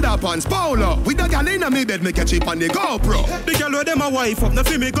 Underpants, polo. With the gal in me bed, me catch it on the GoPro. The gal with them a wife up, no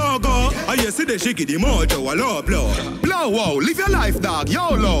fi me go. I you see the shaky the mojo, a low blow. Blow, wow, live your life, dog,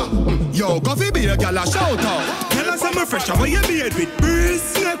 YOLO. Yo, go fi be a gal a shout out. Tell us I'm fresh, how you beard with breeze.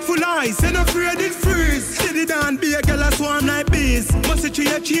 Neck full ice, and afraid it freeze. Steady down, be a gal a swarm like bees. Must it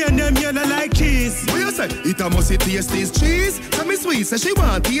your chain, them yellow like cheese. What you say? It a must taste this cheese. Tell me sweet, say she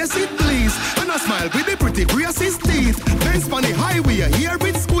want taste it please. And I smile with the pretty racist teeth. Benz on the highway, here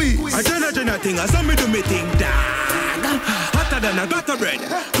it squeeze. I tell a thing, I saw me do me thing, dog. Hotter than a gutter bread.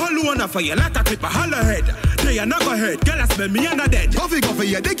 Call one for you like a clip, a holler head. They are not go ahead, girl, I smell me and a dead. Coffee,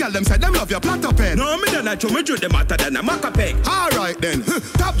 yeah, they tell them, say them love your platter pen. No, me don't like you, me do them hotter than a maca peg. Alright then,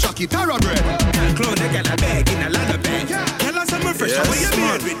 top jockey, tara bread. Clone, they get a bag in a ladder bag. Tell us I'm fresh, how you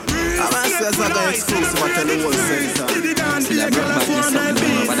beard with breeze. I'm a says I'm the exclusive, I tell you what center. Steady down, be a girl, I swarm like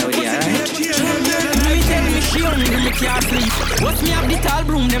bees. Me tell me she hungry, me can't sleep. What's me up the tall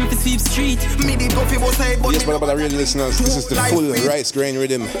broom, them to sweep street. Me did go fi side, but yes, but real listeners, this is the full rice grain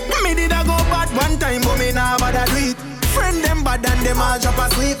rhythm. Me did a go bad one time, but me nah bother do it. Friend them bad and them all drop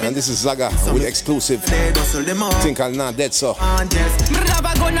asleep. And this is Zaga with exclusive. Think I'm not dead, so. Me have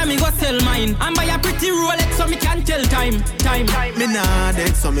a gun and me go sell mine. And buy a pretty Rolex so me can tell time. Me nah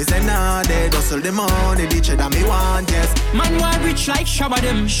dead, so me say nah dead. Hustle the money, the cheddar me want, yes. Man want rich like Shabba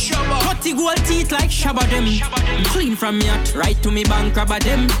them. Cutty gold teeth like Shabba them. Clean from me out, right to me bank robber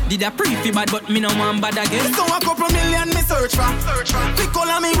them. Did a pre-fi bad, but me no want bad again. So a couple million me search for. Pick all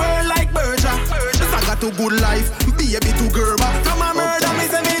of me world like Berger. Just I got a good life, baby to girl. From a murder, me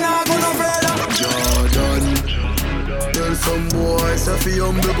say me nah go no further. Jordan, tell some boys if you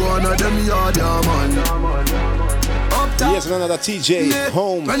humble go on a them yard, yeah man. Up top. Yes, another TJ,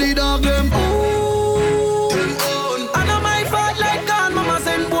 home. Belly dog them own. I know my fault like God, mama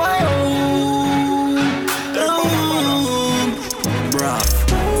send boy home. Bruh.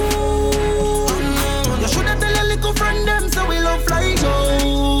 You shoulda tell a little friend them so we love fly go.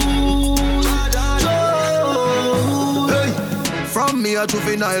 From me a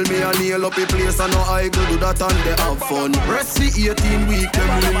juvenile, me a nail up a place and no I go do that and they have fun. Rest the 18 week, them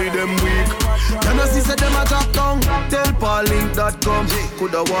really them weak. You know see say them a drop down. Tell Parlink.com.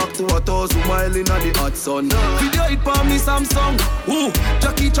 Coulda walk to 1,000 miles in the hot sun. Video it for me Samsung. Ooh,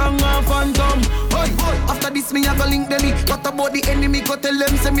 Jackie Chan and Phantom. Hey, after this me a go link them. What about the enemy? Go tell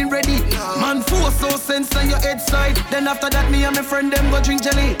them say me ready. Man force so sense on your head side. Then after that me and my friend them go drink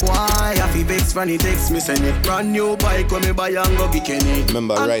jelly. Why? I feel vex when he text me send it. Brand new bike when me buy and go get Kenny.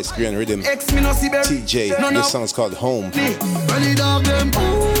 Remember rice grain rhythm. X me no see better. TJ, this song's called Home. Belly dog them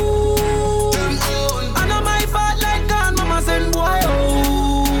own. I know my fault like God, mama send boy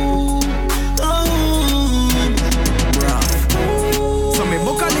home. So me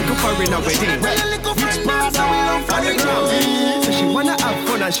book a little foreign a wedding. Which part are we on for the ground? So she wanna have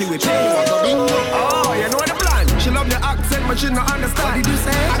fun and she will pay. Oh, you know the plan. She love the accent but she not understand. What did you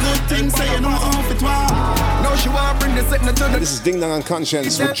say? I good thing say you know how it was. Now she wanna bring the setting to the. This is Ding Dong on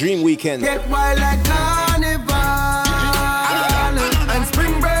Conscience with Dream Weekend. Get wild like carnival and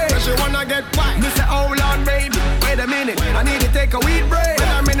spring break. So she wanna get wild. Me say, oh Lord, baby, wait a minute, I need to take a weed break. When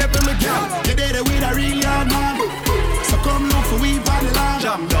I'm in up in my girl, you did it with a real hard man. So come look for we on the land.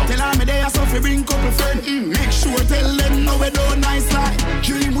 Tell her me there so fi bring couple friends. Make sure tell them no we don't nice like.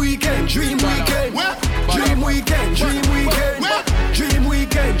 Dream weekend, dream weekend. Dream weekend, dream weekend. Dream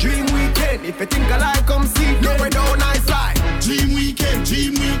weekend, dream weekend. If you think I like, come see. No we don't nice like. Dream weekend,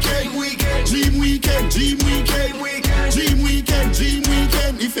 dream weekend. Dream weekend, dream weekend. Dream weekend, dream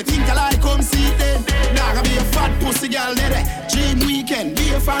weekend. If you think I like, come see then. Nah, be a fat pussy girl there. Dream weekend,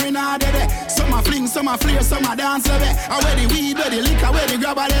 be a foreigner there. Some a fling, some a flare, some a dance there. I wear the weed, wear the liquor, wear the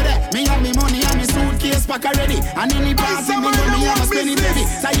grabber there. Me have me money and me suitcase pack already. And any party me go, me have a spend it heavy.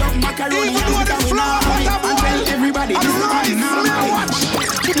 Say up macaroni and we can win all money. And tell everybody this is how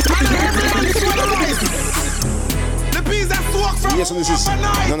the peas that soak from. Yes, and this is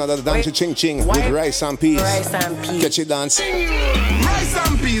none other than Ching Ching with rice and peas. Rice and peas. Catch it dance. Rice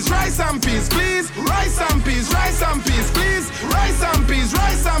and peas, please. Rice and peas, please. Rice and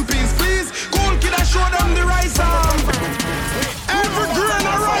peas, please. Cool kid, I show them the rice and every grain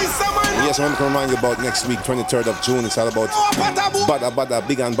of rice, man. Yes, I want to remind you about next week, 23rd of June. It's all about Badda,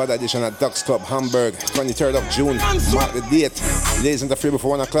 Big and Badda edition at Ducks Club, Hamburg. 23rd of June. Mark the date. Ladies interfere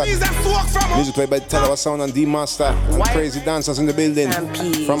before 1 o'clock. Music played by Talawa Sound and D-Master. And crazy dancers in the building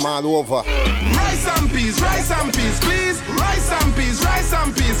from all over. Rice and peas, please. Rice and peas, please. Rice and peas,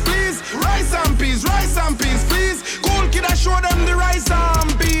 please. Cool kid, I show them the rice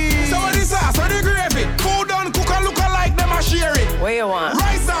and peas. So what is that? So the gravy. Cool cook and look alike, them a share it. What you want?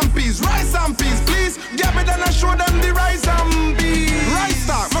 Rice and peas, please. Get me then I show show them the rice and beans. Rice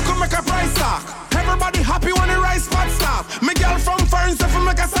talk, me come make a price talk. Everybody happy when the rice pot stop. Me girl from foreign stuff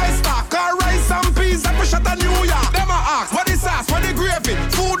make a size stock. Car rice and peas that we shot at New York. Them a ask, what the sauce, what the gravy?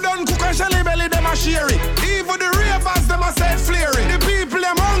 Food done cook and shelly belly, them a share it. Even the ravers, them a said flaring. The people,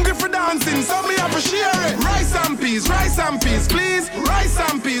 them hungry for dancing, so me have to share it. Rice and peas, please. Rice and peas, please. Rice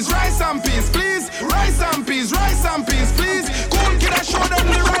and peas, please. Cool kid, I show them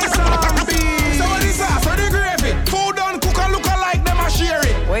the rice and peas. So what the sauce, what the gravy? Food done cook and look alike, them a share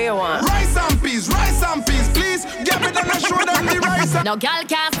it. What you want? Rice and peas, please. Get me done and show them the rice and no girl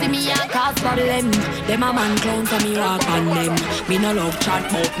can't see me and cause problem. Them a man clown so me walk on them. Me no love chat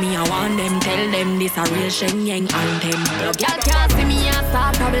but me I want them. Tell them this a real Sheng Yang anthem. No girl can't see me and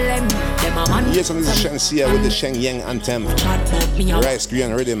start problem. Them a man. Yes, and this is Shensia with the Sheng Yang anthem. Rice,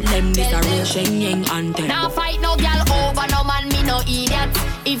 green rhythm. Them this a real Sheng Yang anthem. Now fight no girl over no man, me no idiot.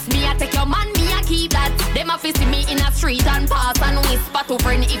 If me a take your man, me a keep that. Them a fi see me in a street and pass and whisper to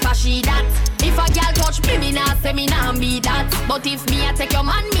friend if I she that. If a girl touch me, me nah say me nah be that. But if me a take your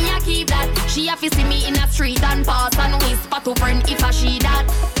man, me a keep that. She a fi see me in a street and pass and whisper to friend if I she that.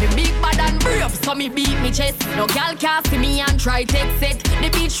 Me big bad and brave, so me beat me chest. No girl can't see me and try take set. The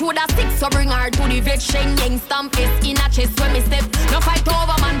bitch woulda stick, so bring her to the vet. Sheng Yang stamp is in a chest when me step. No fight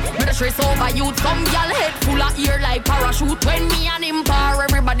over man, me the stress over youth. Some girl head full of ear like parachute. When me and him par,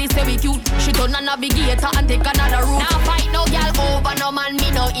 everybody say we cute. She turn a navigator and take another route. Now fight no girl over no man,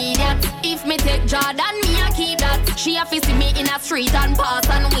 me no idiot. If me take Jordan, me a keep that. She a fi see me in a street and pass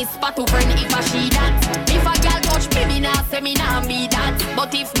and whisper to friend if I she that. If a girl touch me, me nah say me nah be that.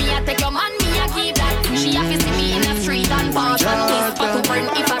 But if me a take your man, me a keep that. She a fi see me in a street and pass and whisper to friend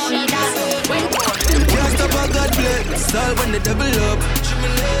if I she that. When can't stop a God bless, all when the devil up.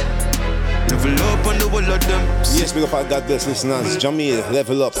 Level up on the wall of them. Yes, big up our God bless listeners. Jamil,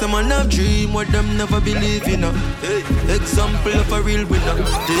 level up. Some man have dream what them never believe in. Hey, example of a real winner.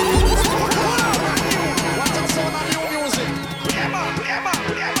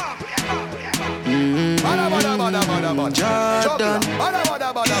 Jordan.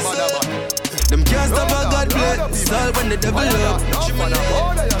 Them can't stop a God bless, all when the devil up.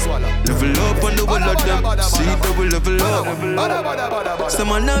 Level up on the wall of them. See double level up. Some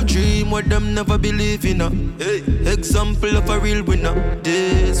man have dream what them never believe in. Hey, example of a real winner.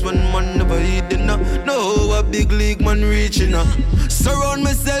 This one man never eat dinner. No, a big league man reaching. Surround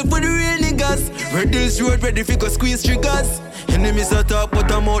myself with real niggas. Red Hills Road ready for go squeeze triggers. Enemies attack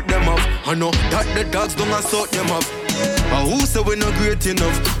but I'm out them off. I know that the dogs don't assault them off. Who say we not great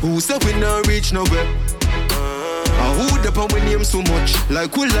enough? Who say we not reach nowhere? Who the power name so much?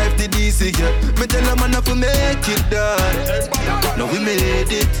 Like who life did easy, yeah? Me tell a man to make it that. Now we made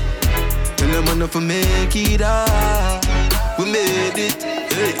it. Tell a man to make it that. We made it.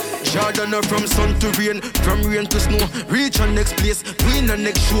 Hey, Jordan from sun to rain, from rain to snow. Reach on next place, win the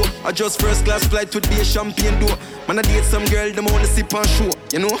next show. I just first class flight to the champagne door. Man I date some girl, them wanna sip and show.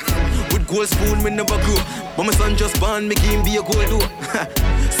 You know, with gold spoon me never grow. But my son just born, make him be a gold door.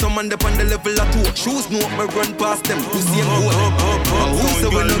 Some man up on the level of 2. Shoes no up, me run past them. Who see him go? Who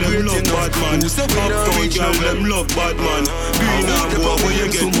say we not great enough? Who say we not reach now? Them love bad man. Green and go when you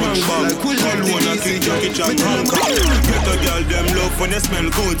get one bang. Call one a kick, Jackie Chan, Hong Kong. Get a girl, them love when they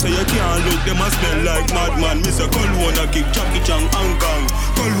smell good. So you can't look, them a smell like madman. Miss a call one a kick, Jackie Chan, Hong Kong.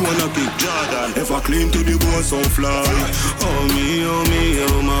 Call one a kick, Jordan. If I clean to the bone, so fly. Oh me, oh me,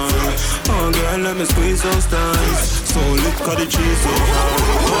 oh man. Oh girl, let me squeeze those thighs. So lick the cheese so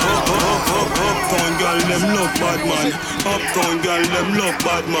hard. Uptown girl, them love bad man. Uptown girl, them love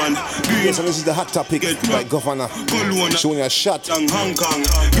bad man. Yes, and this is the hot topic by Governor. Showing you a shot. Hong Kong.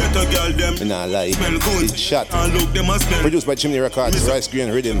 Get a girl, them me nah lie. It's shot. Produced by Chimney Records, Rice Green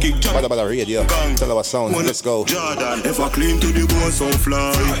Rhythm, Badda Radio. Tell our sound. Let's go. Jordan, if I clean to the bone, so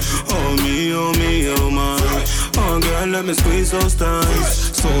fly. Oh me, oh me, oh man. Oh girl, let me squeeze those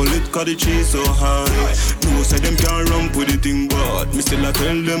thighs. So lick the cheese so high. No say them can't run with the thing, but me still I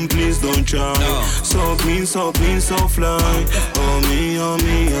tell them please don't try. So clean, so fly. Oh me, oh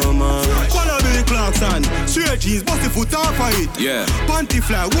me, oh man. Wanna be Clarkson, straight jeans, bust the foot off of it. Yeah. Panty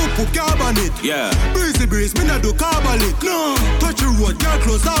fly, whoop put carb on it. Yeah. Breezy breeze, me not do carbolic. No, touch the road, girl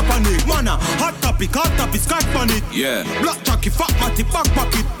close up on it. Mana, hot topic, scotch on it. Yeah. Black jacket, fat matty, back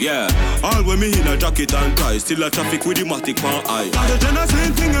pocket. Yeah. All when me in a jacket and tie, still a traffic with the matic pan eye. And the Jenna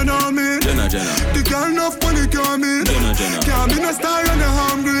same thing you know me. Jenna. The girl enough money can't me. Jenna. Can't be no style and a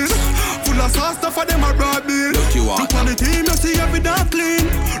hungry. Full of sauce stuff for them a broad bill. Look on the team, you see every damn clean.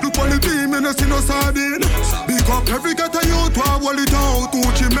 Look on the team, you see no sardine. Big up every get a youth to hold it out.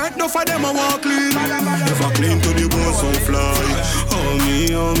 Uchi make no for them a walk clean. If I clean to the bone so fly. Oh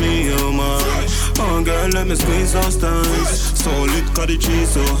me, oh man. Oh girl, let me squeeze those thighs. Solid cause the cheese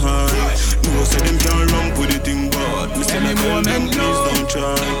so high. No say them can't run with the thing bad. Me say me moment, please don't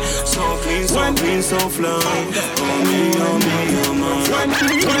try. So clean, so clean, so fly. Oh me, oh man.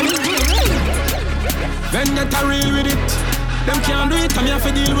 Vendetta real with it. Them can't do it, I'm here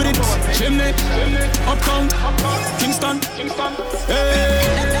to deal with it. Chimney, Uptown, Kingston.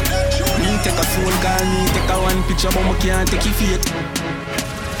 Hey. Me take a phone call, me take a one picture, but me can't take it fake.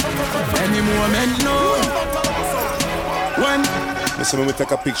 Any moment, no. When? Listen, when we take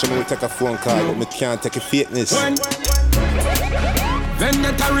a picture, when we take a phone call, but me can't take a fakeness. When?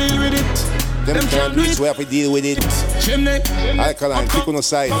 Vendetta real with it. Them can't do it, we have to deal with it. Chimney, Alkaline, pick on the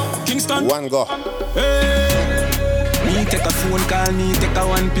side. Kingston. One go. Hey. Me take a phone call, me take a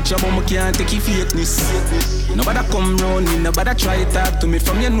one picture, but me can't take it fakeness. Nobody come round me, nobody try talk to me.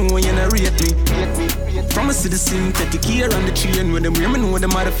 From you know you not rate me. From a citizen, take it here on the train. When them hear me know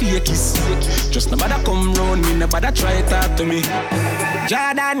them are the fakies. Just nobody come round me, nobody try talk to me.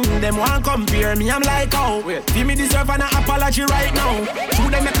 Jordan, them want compare me, I'm like, oh, give me deserve an apology right now. True,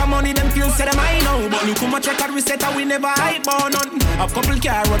 them make a money, them feel say them I know. But look how much record we set and we never hype on none. A couple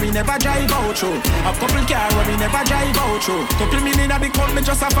car where we never drive out through. A couple car where we never drive out through. Couple minutes at the count, me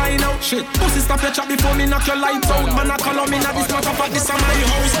just a find out shit. Pussy stop your chat before me knock your lights out. Man, I call me now, this matter for this on my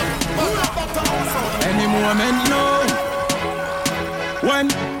house. Any moment, no.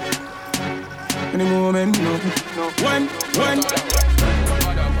 When? Any moment, no. When?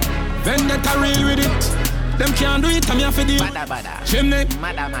 Vendetta real with it. Them can't do it, I'm here for deal. Badda. Chimney,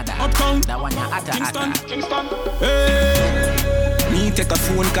 Uptown, that one ya Kingston. Hey. Me take a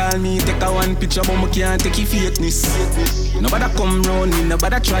phone call, me take a one picture, but me can't take it fakeness. Nobody come round me,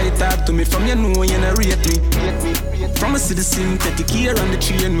 nobody try talk to me. From you know you not rate me. From a citizen, take it here on the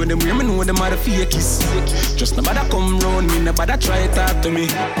train. When them hear me know them are the fakies. Just nobody come round me, nobody try talk to me.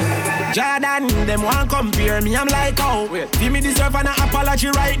 Jordan, them want compare me, I'm like, oh, give me deserve an apology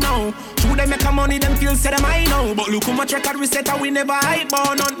right now. True, they make a money, them feel say them I know. But look how much record we set and we never hype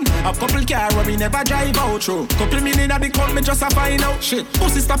on none. A couple car where we never drive out through. Couple minutes at the count, me just a find out shit.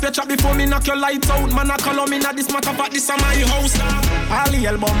 Pussy stop your chat before me knock your lights out. Man, I call me now, this matter but this on my house. All the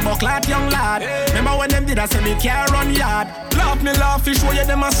album bucklat young lad. Remember when them did I say me care run yard. Laugh, fish, show you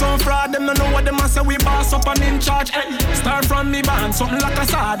them a some fraud. Them don't know what them a say, we boss up and in charge. Hey, start from me band, something like a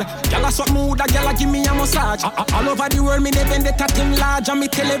sad. Gyal a swap mood, a gyal a give me a massage. All over the world, me they bend the thing large. And me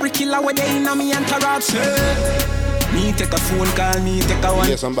tell every killer where they in a me entourage. Me take a phone call, me take a one.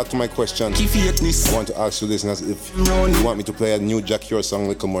 Yes, I'm back to my question. Keep fakeness. I want to ask you listeners if you want me to play a new Jack Yor song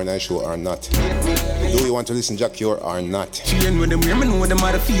like a more night show or not. Do you want to listen Jack Yor or not?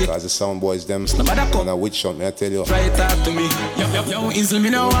 Because the sound boys them on a witch hunt, may I tell you. Try talk to me. Yo, easy me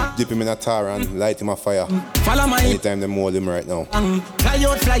now. Dip him in a tar and light him a fire. Follow my anytime them hold him right now. Fly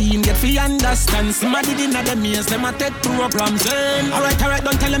out, fly in, get free understand. Somebody did not them ears, them a take programs. Alright,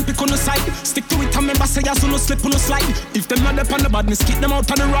 don't tell them pick on the side. Stick to it, remember say you so no slip on the slide. If them not up on the badness, keep them out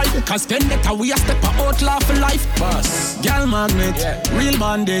on the ride. Cause then that we a step out laugh for life. Boss, girl magnet, real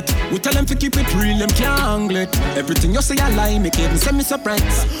bandit. We tell them to keep it real, them can't angle it. Everything you say I lie, make it send me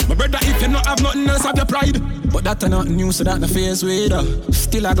surprise. My brother, if you not have nothing else, have your pride. But that not new, so that the face with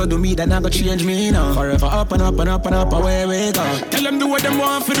still I go do me, then I go change me now. Forever up and up and up and up, away we go. Tell them do what them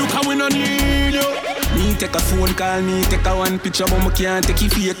want for do, cause we no need you. Me take a phone call, me take a one picture, but me can't take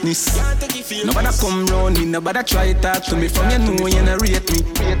it fakeness. Nobody come round me, nobody try talk to me. From you know you not rate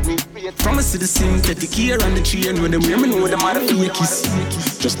me. From a citizen, take it here on the train. When them hear me know them are the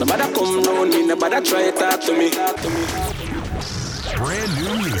fakies. Just nobody come round me, nobody try talk to me. Brand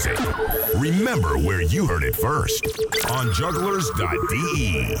new music. Remember where you heard it first. On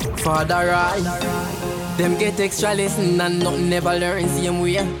jugglers.de. Father right, them get extra lesson and nothing never learn same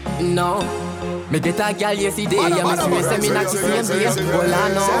way. No. Me get a gal yesterday, yeah, me say me not the same place. Well, I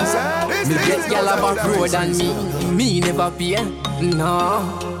know. Me get gal a back road and me never pay. No.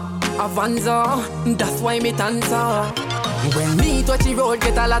 Avanza, that's why me dancer. When me touch the road,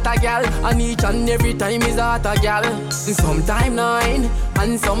 get a lot of gal, and each and every time is a lot of gal. Sometime 9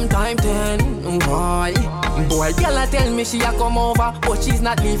 and sometime 10. Boy, gal a tell me she a come over, but she's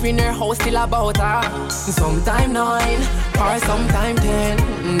not leaving her house till about her. Sometime 9 or sometime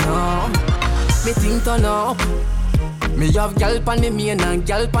 10. No, me think turn up. Me have gal pan the main and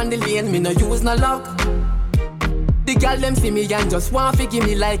gal pan the lane. Me no use no luck. The girl them see me and just want to give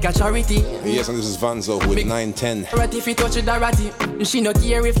me like a charity. Yes, and this is Vanzo with 910. Right if you touch the ratty, she not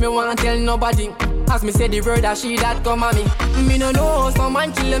care if me want to tell nobody. As me say the word that she that come at me. Me no know some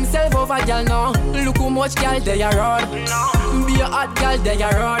man kill himself over girl now. Look how much girl they are road. Be a hot girl they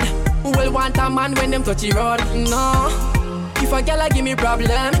are road. Well want a man when them touch the road. No. If a gal a give me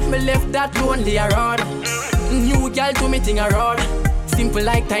problem, me left that lonely road. New gal do me thing a road. Simple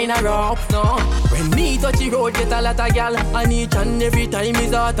like tying a rope, no. When me touch the road, get a lot of gal. And each and every time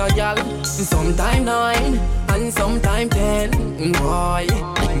is out a gal. Sometime 9 and sometime 10. Boy,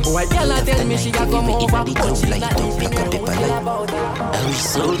 gal a tell me she a come over, but she not even know about her. I wish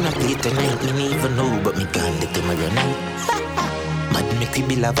soul not play tonight, me never know, but me can't let tomorrow night. Mad make we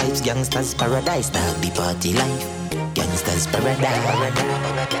build a vibes, gangsters paradise, that be party life. Gangsters paradise.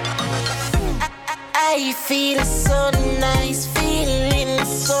 I feel so nice, feeling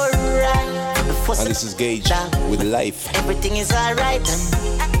so right. And this is Gage with Life. Everything is alright.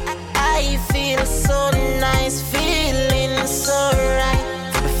 I feel so nice, feeling so right.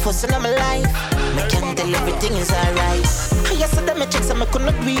 Before son of my life, I can tell everything is alright. Yesterday me check some I couldn't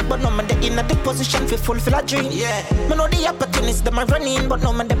agree, but no man they in a the position to fulfill a dream. Yeah, me know the opportunities them are running, but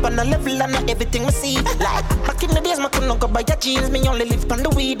no man they on a level and not everything me see. Like back in the days, me couldn't go buy a jeans. Me only live on the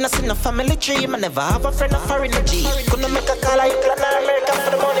weed, not in a family tree. Me never have a friend of foreign G. Couldn't make a call like England or America for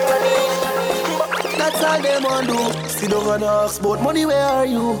the money running. That's all they want do. See don't gonna ask about money, where are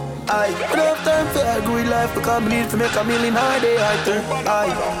you? I don't have time for a good life because I need to make $1 million a day.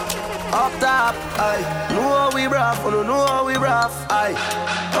 Up top, I know how we rough, I don't know how we rough. I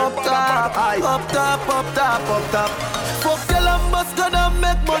up top, up top, up top, up top. Fuck Columbus gonna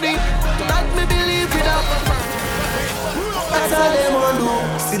make money, that me believe in that. That's all they want do.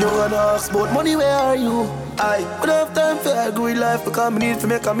 See don't gonna ask about money, where are you? I don't have time for a good life because I need to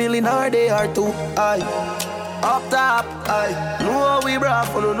make $1 million a day or two. I up top, I know how we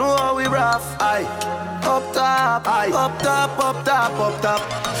rough, I don't know how we rough. I up top, up top, up top, up top.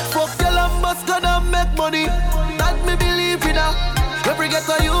 Fuck Columbus gonna make money, that me believe in her. Every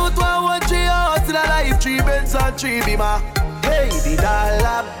ghetto youth want 3 hours in a life, 3 Benz and 3 Beamer. Hey, the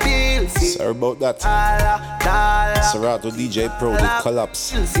dollar bill. Sorry about that. Serato DJ Pro did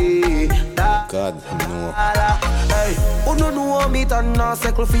collapse. God, no. Hey, who no know me and now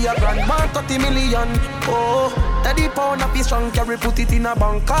circle for your grandma 30 million. Oh, 30 pound of strong, carry put it in a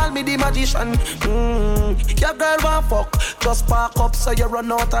bank. Call me the magician. Your girl want fuck, just park up so you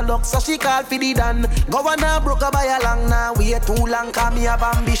run out of luck. So she call for the dan. Go on now, broke a buy along now. Wait too long, cause me have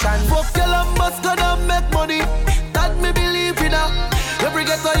ambition. Fuck Columbus gonna make money, that me believe in her. Every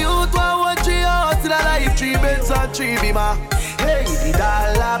ghetto youth want 3 hours in a life, 3 Benz and 3 Beamer. Hey, the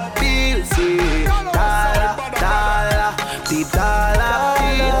dollar bill, see, dollar, the dollar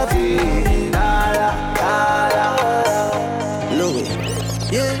bill, see, dollar. Louis,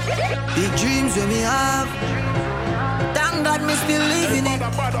 yeah, big dreams when me have. Thank God me still living it.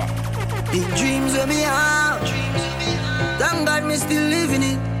 Big dreams when me have. Thank God me still living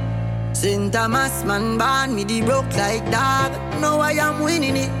it. St. Thomas man born me the broke like dog. Now I am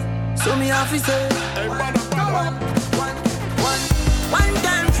winning it. So me have to say one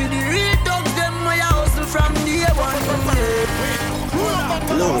time for the real dogs, them my hustle from day one.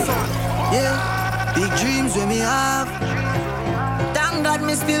 Louis, yeah, big dreams when me have. Thank God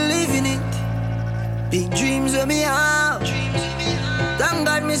me still living it. Big dreams when me have. Thank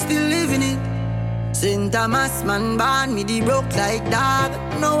God me still living it. St. Thomas man born me the broke like dog.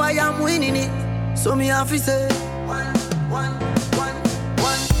 Now I am winning it. So me have to say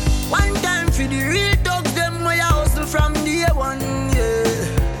one time for the real dogs, them my hustle from day one.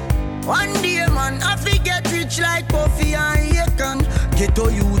 Yeah, one day man I forget rich like Puffy and Akon. Get to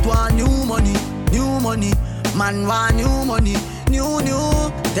youth want new money, new money. Man want new money, new.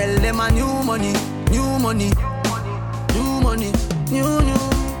 Tell them a new money, new money, new money, new.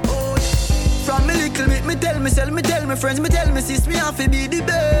 Oh, from me little bit, me tell myself, me tell my friends, me tell me sis, me have to be the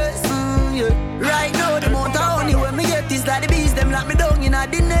best. Yeah. Right now the amount of honey when me get is like the bees, them lock me down in a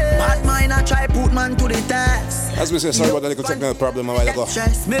the nest. Bad mind I try put man to the test. As we say, sorry about that little technical problem a while ago.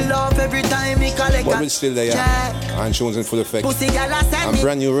 Me love every time me collect. But we're still there, yeah. And tunes in full effect. And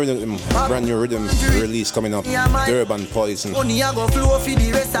brand new rhythm release coming up. Durban Poison. Look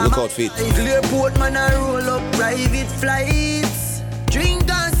out for it. Clearport man I roll up private flights.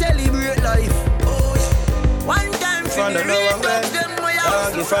 Drink and celebrate life. Oh, one time for the real dogs, them way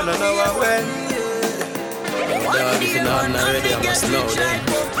out. If I don't know when. Dog, if you're not already, I must know then.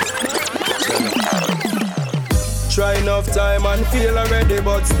 Try enough time and feel already,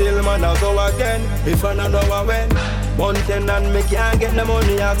 but still man I go again. If I don't know when. Mountain and me can't get the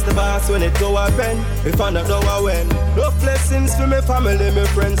money, ask the boss when it go happen. If I don't know when. No blessings for me family, my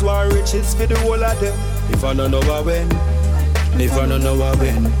friends want riches for the whole of them. If I don't know when. If I don't know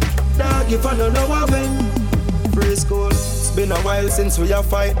when. Dog, if I don't know when. Free school. been a while since we have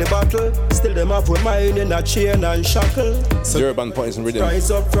fight the battle. Still them have we mind in a chain and shackle. So Durban Poison Rhythm.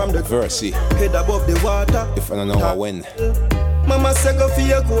 Rise up from the Versi. Head above the water. If I don't know when. Mama say go for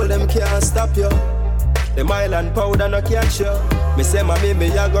your goal, them can't stop you. The mile and powder no catch you. Me say mommy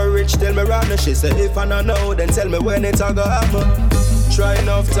me I go rich till me rock. She say if I don't know then tell me when it a go happen. Try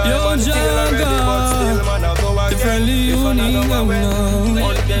enough time and feel already but still man I go again. If I don't know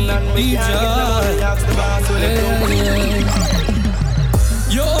when again and me can't get nobody ask the boss when it come.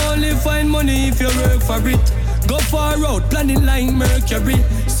 You only find money if you work for it. Go far out, planning like Mercury.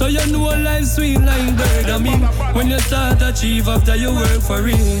 So you know life sweet like bergamot. When you start achieve after you work for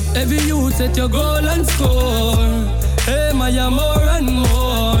it. Every youth set your goal and score. Hey, my more and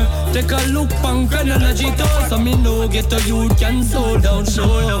more. Take a look on chronology tour. So me know get a youth can slow down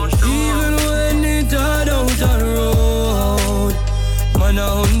show. Even when it's hard out the road. Man, I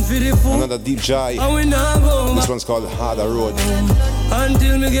hunt for the food. Another deep jai. This one's called Harder Road.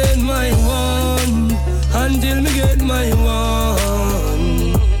 Until me get my one. Until me get my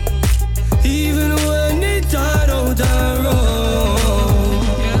one. Even when it's hard out the road.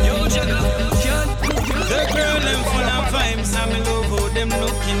 Yo, Jagga, the girl them full of vibes. I'm in love how them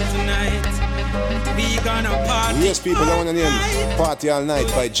looking tonight. We gonna party. Yes, people, I want to name Party All Night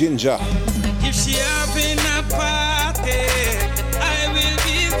by Ginger. If she having a party, I will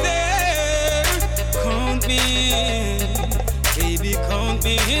be there. Count me in, baby, count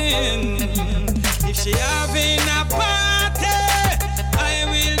me in. If she having a party, I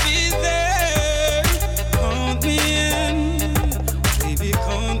will be there. Count me in, baby,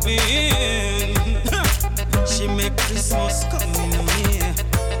 count me in. She make Christmas come in me.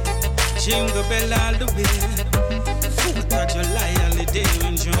 Jingle bell all the way. 4th of July holiday,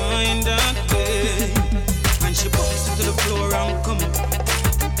 enjoying that day. When she bumps to the floor and come up,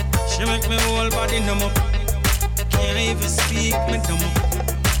 she make me whole body numb up. Can't even speak, me dumb up.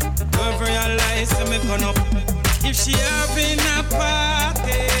 Don't realize me come up. If she having a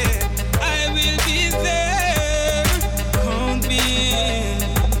party, I will be there. Count me in,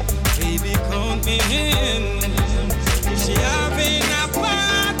 baby, count me in. If she having a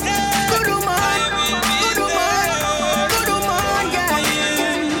party, good woman, I will be there. Good woman, yeah.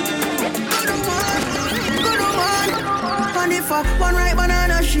 Good woman. And if I one right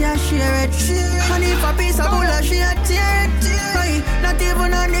banana, she a share it. And if a piece of bulla, she a tear it. Not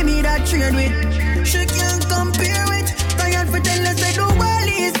even on the me that trade with. She can't compare it. Tired for tell us that the world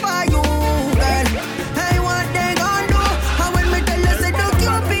is for you, girl. Hey, what they gon' do? And when me tell us that the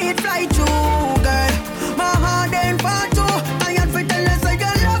Cupid fly through, girl. My heart ain't for two. Tired for tell us that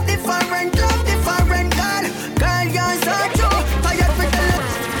you love different, girl. Girl, you're so true. Tired for tell us.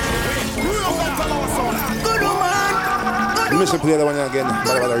 Good woman. Let me play that one again.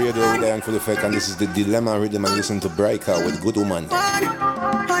 Badda Radio with Diane for the fact, and this is the Dilemma Rhythm, and listen to Breaker with Good Woman.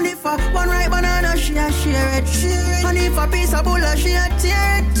 And if a one right banana, she a share it. And if a piece of bulla, she a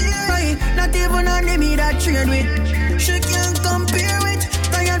tear it. Not even on the me that trade with. She can't compare it.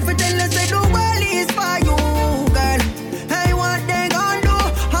 Tired for tell us that the world is for you, girl. Hey, what they gon' do?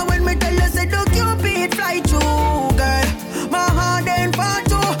 And when me tell us that the Cupid fly through, girl. My heart ain't for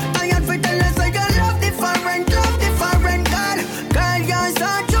two. Tired for tell us that you love different, girl. Girl, you're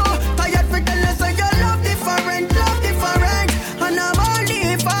so true. Tired for tell us that you love different. And I'm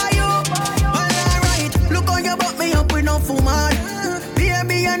only for you. Alright, look how you brought me up with no woman.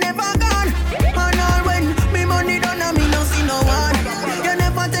 Baby, you never gone. And all when me money done and me no see no one. You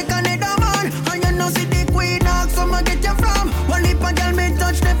never take another man. And you no see the queen ask from where get you from. One lip a girl me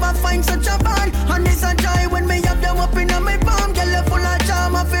touch, never find such a band. And it's a joy when me have them up in my palm. Girl, you full of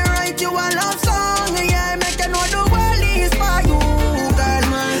charm, I feel write you a love song. Yeah, make you know the world is for you, girl.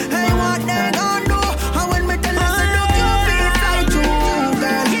 Hey, what they gon' do? And when me tell us that the Cupid fly through,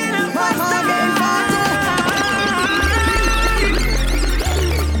 girl. My heart ain't for two.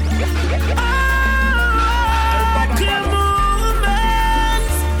 Clear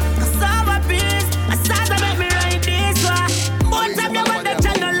movements, cause I'm a beast. I start to make me write this one. Both of you want the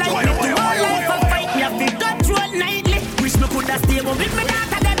channel like me. The whole life I fight me, I feel touch road nightly. Wish me coulda stayed with me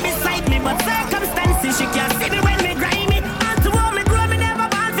daughter dead beside me, but circumstances she can't see me when me grimy. And to want me grow, me never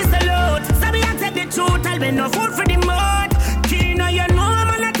born for salute. So me I tell the truth, I'll be no food for the mud. Kina, you know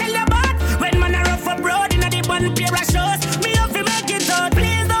man I tell you about. When man I rough up road in a the one pair of shoes. Me have to make it out.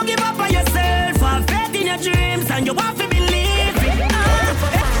 Please don't give up on yourself. Have faith in your dreams and you have to believe it.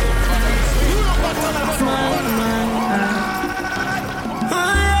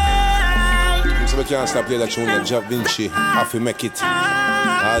 So we can't stop playing that tune like Ja Vinci. Have to make it.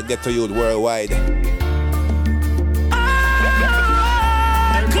 I'll get to you worldwide.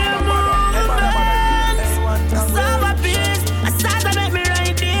 Cause I'm a beast.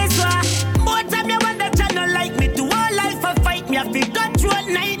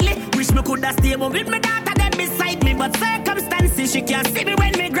 want with my daughter dead beside me, but circumstances she can't see me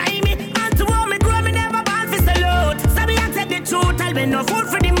when me grimy. And to want me grow, me never born for salute. So me I tell the truth, I'll be no food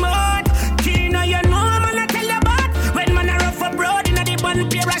for the mud. Kino, you know I'm gonna tell you about when man a rough abroad in the one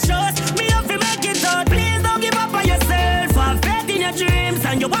pair of shows. Me have to make it out. Please don't give up on yourself. Have faith in your dreams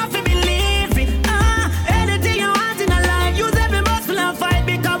and you have to believe it. Anything you want in a life, use every muscle and fight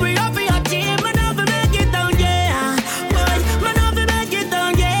because we up for your team. Man have to make it down, yeah. Boy, man have to make it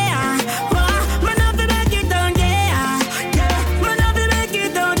down, yeah. Boy, man have to make it down, yeah. Yeah, man have to make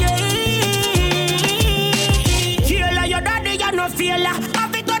it down, yeah. Killer, your daddy, you no failure.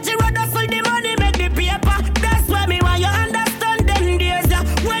 Have it touch the road, hustle the money, make the paper. That's why me want you understand them days.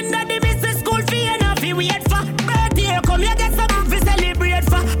 When daddy miss the school fee and have to wait for birthday, come here get something to celebrate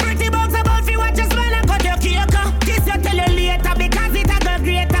for. Pretty bugs about fi watch your smile and cut your cake. Kiss you tell you later because it a go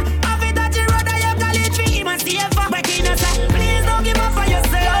greater. Have it touch the road and you call it free, him a safer. But he no say, please don't give up on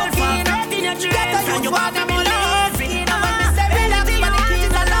yourself. Have faith in your dreams and you want to believe it. Anything you want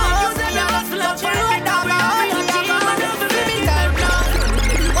in a life, use every hustle and fight because we up for your team.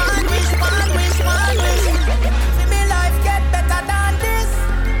 One wish. See me life get better than this.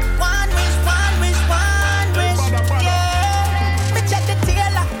 One wish. Yeah. Me check the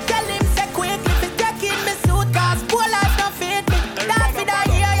tailor, tell him say quick if it's taking me suit, cause poor life don't fit me. That's it I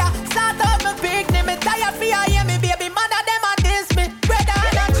hear ya. Start up me picnic, me tired for ya hear me, baby mother them a diss me. Brother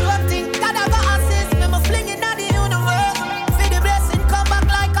and a joke thing, God a go assist me. Me fling it at the universe. See the blessing come back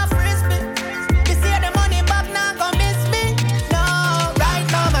like a frisbee. You see the money back now go miss me. No, right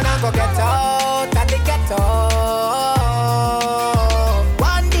now man I go get out of the ghetto.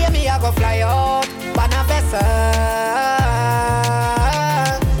 One day me I go fly up on a vessel.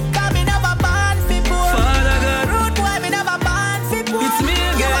 Cause me never born fi poor. Father God, Rude boy me never born fi poor. it's me You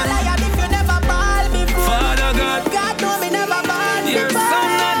a again. liar if you never born before. Father God, God know me never born your before.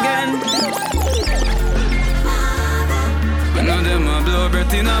 son again. I know them a blow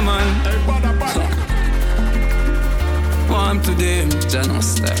breath in a man. Warm today, Janos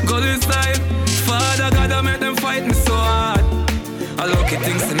style. Go this side. Father God, I make them fight me so hard. I lucky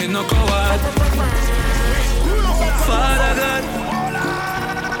things to me no coward. Father God,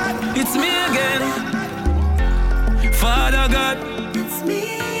 it's me again. Father God, it's me,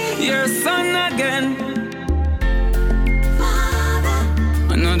 your son again.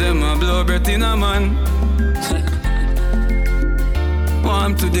 I know them a blow breath in a man.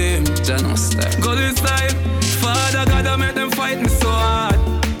 Warm today, Janos style. Go this side. Father God, I make them fight me so hard.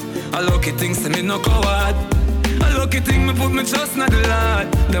 I lucky things to me no coward. A lucky thing me put me trust in the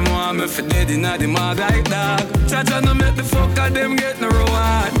Lord. Them want me for dead in the mag like dog. Cha-cha no make the fucker them get no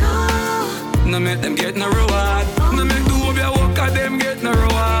reward. No make them get no reward. No make the whole walk at them get no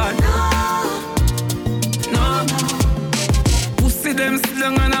reward. No. Pussy them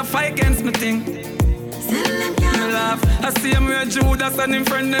still and I fight against me thing. Me laugh. I see him where Judas and him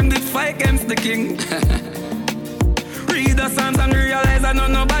friend them did fight against the king. Read the Psalms and realize I know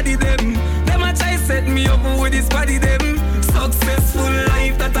nobody them. Them a try set me up with this body them. Successful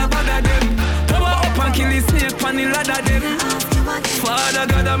life that I bother them. Power up and kill the snake on the ladder them. Father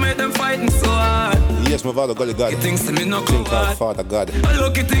God, I make them fighting so hard. Yes, my Father God, God. Things to me no Think coward. of Father God. A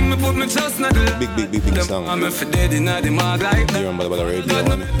lucky thing me put me trust in the Big song. I'm for dead in the mag like that. Here on Badda Radio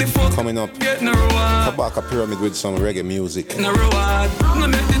one. Coming up, Get no reward. Kabaka Pyramid with some reggae music. No reward. No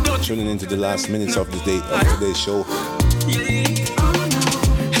make the Dutch. Tuning into the last minutes of the day of today's show.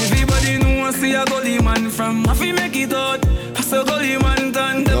 Everybody know I see a gully man from I feel make it out. I saw gully man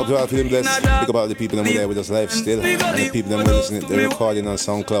done. I hope you all feeling blessed. Think about the people that were there with us live still. And the people that were listening, they're recording on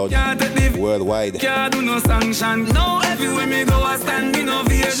SoundCloud worldwide. Can't do no sanction. No, everywhere me go I stand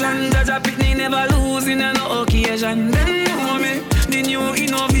innovation. Judge a pitney never lose in no occasion. Then know me, the new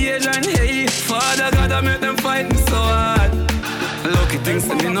innovation. Hey, Father God, I make them fighting so hard. Lucky things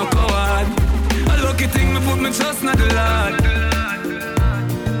to me no coward. A lucky thing me put me trust in the Lord.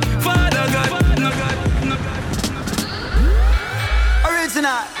 Father God, no God, no God.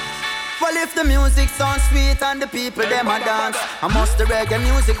 Original. Well, if the music sounds sweet and the people them a dance, I must the reggae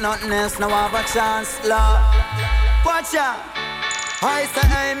music, nothing else, now have a chance, Lord. Watch out. I say,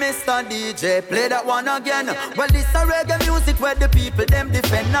 hey, Mr. DJ, play that one again. Well, this a reggae music where the people them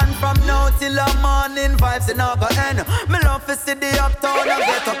defend. And from now till the morning vibes in our end. Me love to see the uptown and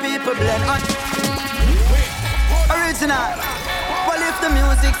get the people blend. Original. Well, if the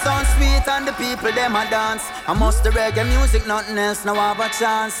music sounds sweet and the people them a dance, I must the reggae music, nothing else, now have a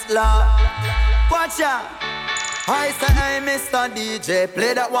chance, Lord. Watch out. I say, hey, Mr. DJ,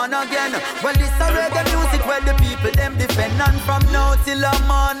 play that one again. Well, this a reggae music where the people them defend. And from now till the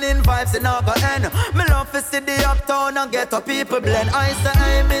morning vibes in our end. Me love to see the uptown and get a people blend. I say,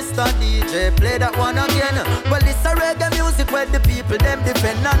 hey, Mr. DJ, play that one again. Well, this a reggae music where the people them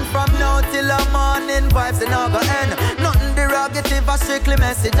defend. And from now till the morning vibes in our end. Nothing derogative, a strictly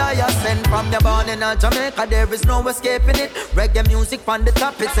message I send. From the born in Jamaica, there is no escaping it. Reggae music on the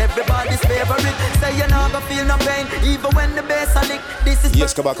top, it's everybody's favorite. Say you're not gonna feel no pain, even when the bass a lick. This is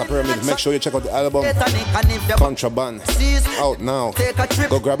yes, Kabaka Pyramid. Make sure you check out the album Contraband. Out now.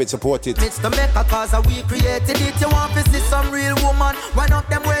 Go grab it, support it. It's to make a cause we created it. You want to see some real woman, wind up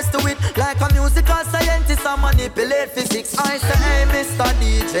them ways to it. Like a musical scientist, I manipulate physics. I say, hey, Mr.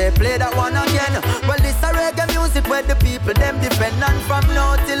 DJ, play that one again. Well, this a reggae music where the people them defend. And from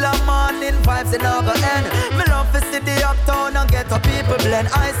now till the morning vibes in our end. Me love to see the uptown and get a people blend.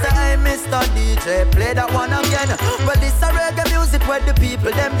 I say, hey, Mr. DJ, play that one again. Well, this a reggae music where the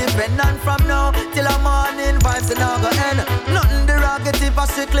people them defend. And from now till the morning vibes in our end. Nothing derogative, a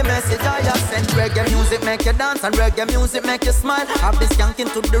strictly message I have sent. Reggae music make you dance and reggae music make you smile. I've been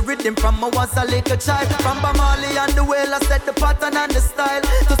skanking to the rhythm from I was a little child. From Bamali and the whale I set the pattern and the style.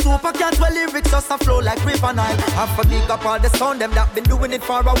 To Super Cat where lyrics just a flow like River Nile. Have to big up all the sound them that been doing it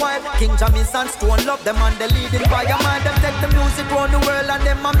for a while. King Jammy's and Stone love them and they leading by your mind. Them take the music round the world and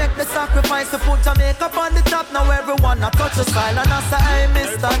them a make the sacrifice to put Jamaica on the top. Now everyone a touch the style and I say, hey,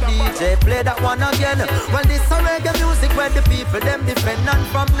 Mr. DJ, play that one again. Well, this a reggae music where the people them defend. And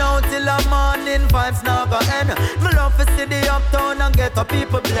from now till the morning vibes now go end. Me love to see the uptown and get a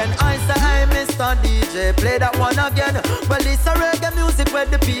people blend. I say, hey, Mr. DJ, play that one again. Well, this a reggae music where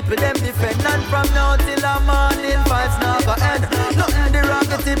the people them defend. And from now till the morning vibes now go end. Nothing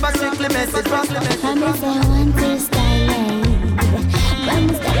derogative, but strictly message. I'm if I want to style, when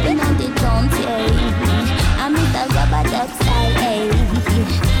we stepping on the drums, yeah. I'm with the rubber duck style,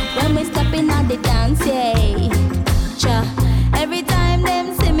 when we stepping on the dance, yeah. Every time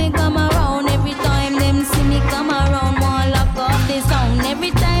them see me come around, every time them see me come around, won't lock off the sound.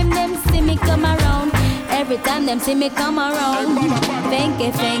 Every time them see me come around, every time them see me come around.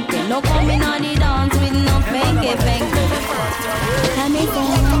 Fanky, no coming on the dance with no fanky. And if I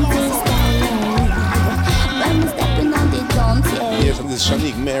want to style, when we stepping on the dance, yeah. Yes, and this is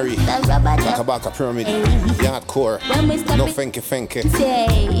Shanique Mary, Kabaka Pyramid, Yardcore, no fanky.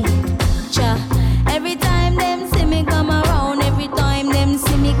 Every time them see me come around, every time them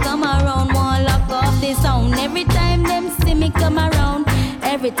see me come around, won't lock off the sound. Every time them see me come around,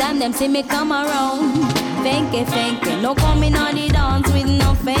 every time them see me come around. Fanky, no coming on the dance with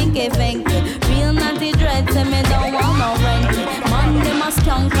no fanky. Real naughty dread, say me don't want no renty. Man, them a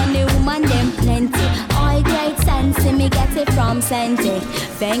skunk and the woman them plenty. All great sense, see me get it from Sente.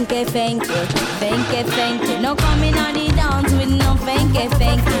 Fanky, no coming on the dance with no fanky.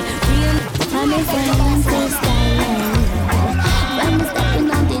 Real and if I want to style, when we stepping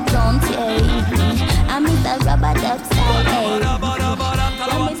on the drums, yeah. I'm with the rubber duck style,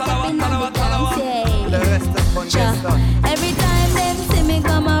 when we stepping on the dance, yeah. Every time them see me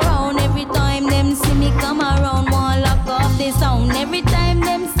come around, every time them see me come around, won't lock off the sound. Every time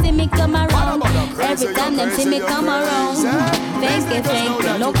them see me come around, every time them see me come around.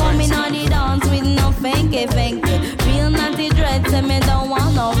 Fanky, no coming on the dance with no fanky. Real naughty dread, say me don't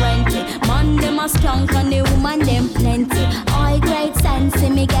want no renty. Man, them a skunk and the woman them plenty. All great sense, see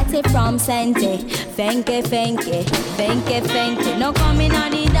me get it from Sente. Fanky, no coming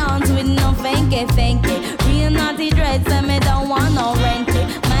on the dance with no fanky. Real naughty dread, say me don't want no renty.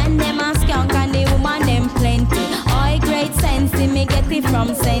 Man, them a skunk and the woman them plenty. All great sense, see me get it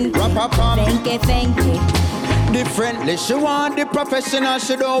from Sente. Fanky. Differently, she want the professional,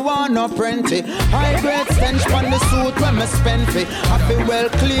 she don't want no apprentice. High grade stench on the suit when me spend fi. I feel well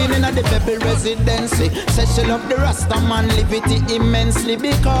clean in the baby residency. Say she love the Rasta man, live it immensely.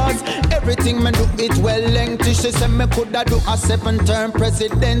 Because everything me do it well lengthy. She say me coulda do a 7-term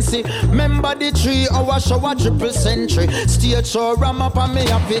presidency. Remember the 3-hour show a triple century. Stage show ram up and me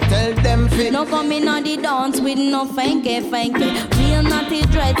have to tell them fi. No coming on the dance with no fanky. Real naughty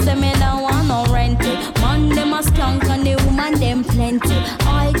dread, say me don't want no renty. Man, them a skunk and the woman them plenty.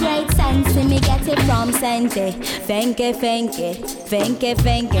 All great sense, see me get it from Sente. Fanky.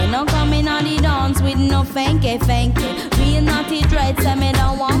 No coming on the dance with no fanky. Real naughty dread, say me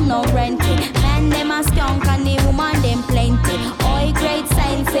don't want no renty. Man, them a skunk and the woman them plenty. All great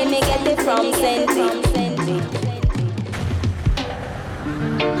sense, see me get it from Sente.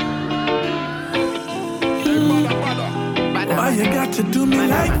 Why you got to do me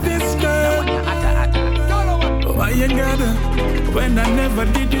like this, girl? Why you gotta, when I never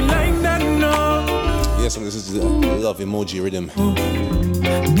did you like that, no? Yes, and this is the love emoji rhythm.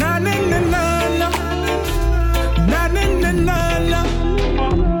 Na na na na na. Na na na na na.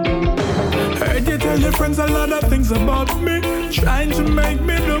 Heard you tell your friends a lot of things about me, trying to make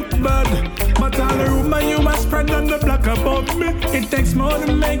me look bad. But all the rumor you must spread on the block about me, it takes more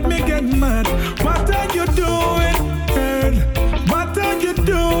to make me get mad. What are you doing, girl? What are you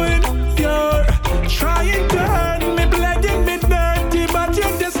doing? You're trying to hurt me, playing me dirty, but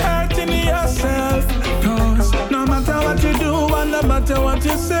you're just hurting yourself. Cause no matter what you do and no matter what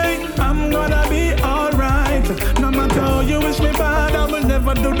you say, I'm gonna be alright. No matter how you wish me bad, I will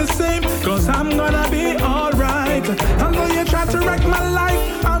never do the same. Cause I'm gonna be alright. And though you try to wreck my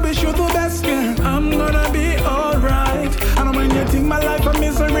life, I wish you the best, girl. I'm gonna be alright. And when you think my life a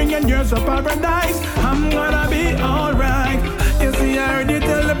misery and yours a paradise, I'm gonna be alright. You see, I heard you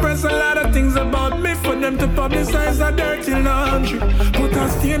tell the press a lot of things about me, for them to publicize a dirty laundry. Put a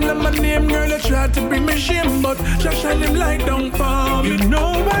stain on my name, girl, you try to bring me shame, but just shine them light down for me. You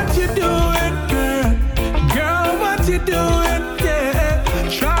know what you're doing, girl. Girl, what you doing, yeah.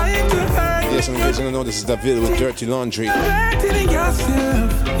 Trying to hurt me. Yes, and guys, I know this is David with Dirty Laundry. Hurting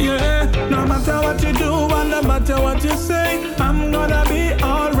yourself, yeah. No matter what you do and no matter what you say, I'm gonna be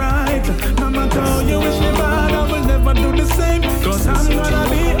alright. No matter how you wish me bad, I will never do the same. Cause I'm gonna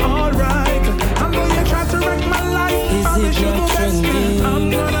be alright. And though you try to wreck my life, I wish you the best, girl. I'm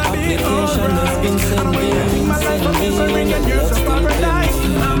gonna be alright. And when you think my life a misery and yours a paradise,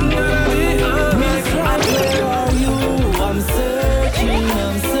 I'm gonna be alright. Where are you? I'm searching,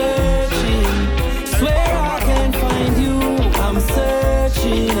 I'm searching. Swear I can't find you. I'm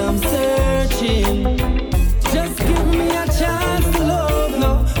searching, I'm searching. Just give me a chance to love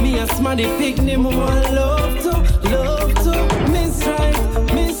now. Me a smarty picnic, me want love to, love to. Miss right,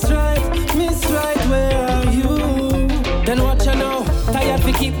 miss right, miss right, where are you? Then watch you now. Tired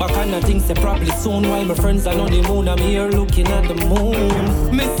to keep back on the things say probably soon. While my friends are on the moon, I'm here looking at the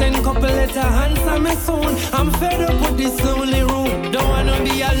moon. Me send couple letter answer me soon. I'm fed up with this lonely room. Don't wanna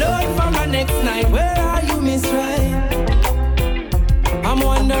be alone for my next night. Where are you, Miss Right? I'm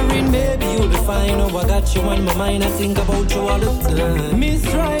wondering, maybe you'll be fine. Oh, I got you on my mind. I think about you all the time. Miss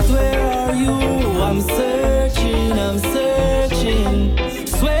Right, where are you? I'm searching, I'm searching.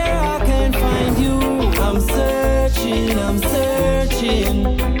 Swear I can't find you. I'm searching, I'm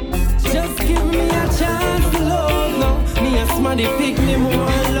searching. Just give me a chance to love now. Me a smarty pick me more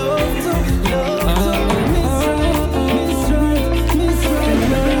love to, love to. Miss Right, Miss Right, Miss Right,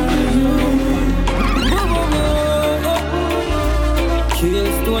 where are you?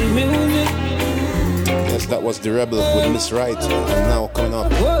 Killstone music. Yes, that was The Rebel with Miss Right. And now coming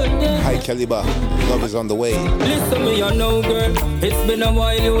up, High Caliber, Love is on the way. Listen me, you know, girl. It's been a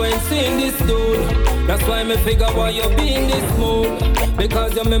while you ain't seen this dude. That's why me figure why you be in this mood.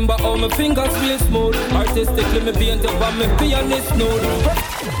 Because you remember how my fingers feel smooth. Artistically me paint up on me pianist note.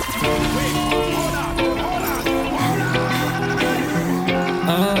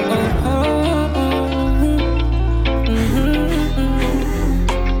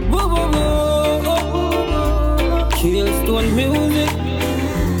 Killstone music.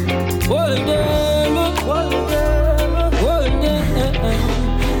 Hold them, hold them, hold them.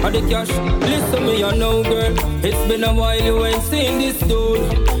 The cash, listen me, you know, girl. It's been a while you ain't seen this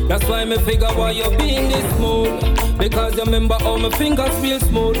dude. That's why me figure why you be in this mood. Because you remember how my fingers feel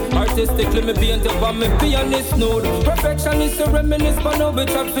smooth. Artistically me paint up on me pianist note. Perfection is to reminisce, but now we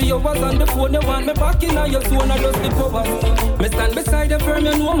chat for you was on the phone. You want me back in your zone, I just the power. Me stand beside you firm,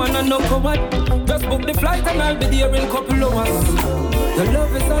 you know man, I no coward. Just book the flight and I'll be there in couple hours. Your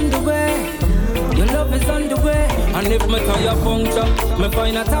love is on the way. Your love is on the way. And if my tire puncture, me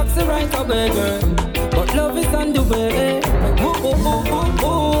find a taxi right away, girl. But love is on the way. Ooh, ooh, ooh, ooh,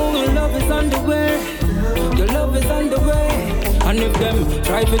 ooh. Your love is on the way. Your love is on the way. And if them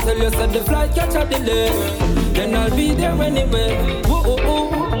try to tell you that the flight catch a delay, then I'll be there anyway. Ooh, ooh,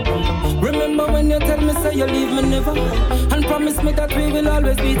 ooh. Remember when you tell me say you leave me never, and promise me that we will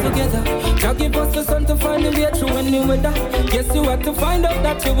always be together. Jah give us the sun to find the way through any weather. Guess you had to find out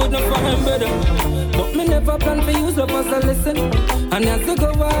that you wouldn't find better. But me never plan for use love as a lesson. And as you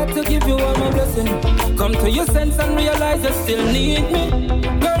go, I had to give you all my blessing. Come to your sense and realize you still need me.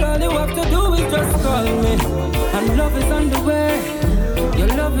 Girl, all you have to do is just call me. And love is on the way. Your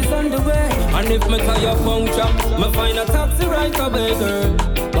love is on the way. And if me tire puncture, me find a taxi right away, girl.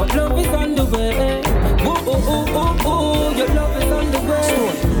 But love is on the way. Ooh, ooh, ooh, ooh, ooh. Your love is on the way.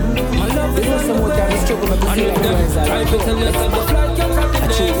 My love is on the way. And if them try to tell us that the flight catch up the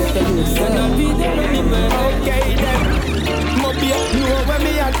day, then I'll be there anyway. Okay then. Mobia, know when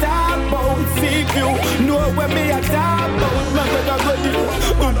me a talk about see you. Know when me a talk about my brother go do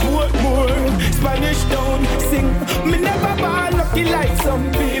more Spanish town.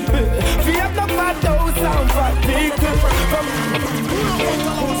 people. We have no fat house and fat vehicle.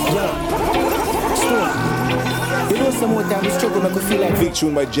 You know some more time we struggle make we feel like big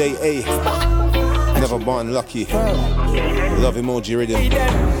tune by J.A. Never Born Lucky. Love emoji rhythm.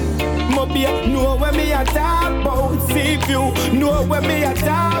 Mobia, know where me a talk about. See you, know where me a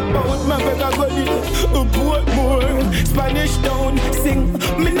talk about. My brother go a boat more. Spanish town, sing.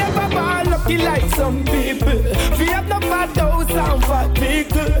 Me never born lucky like some people. We have no fat house and fat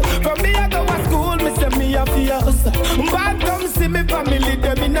vehicle. From me I go to school, me say me a fierce. Bad come see me family,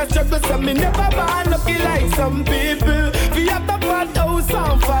 them in a struggle. So me never born lucky like some people. We have no fat house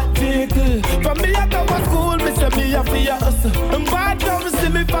and fat vehicle. From me I go to school, me say me a fierce. Bad come see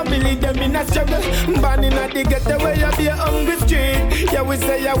me family, them in a struggle. Born in a the ghetto where you be a hungry street. Yeah, we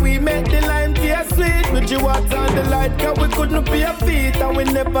say yeah, we make the lime taste sweet. With you water on the light, cause we couldn't be a feet. And we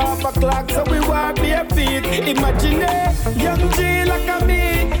never have a clock, so we want be a feet. Imagine it, young G like a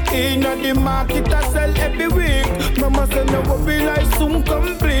me. In the market I sell every week. Mama say no worry, life soon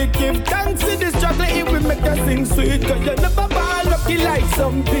complete. Give thanks to the struggle if we make us sing sweet. Cause you never born lucky like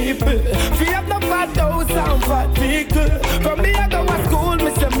some people. We have no fat house and fat vehicle. From me I go to school,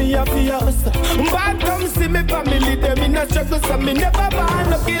 me say me a fierce. Bad come see me family, them in a struggle. So me never born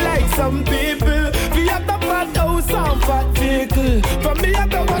lucky like some people. We have no fat house and fat vehicle. From me I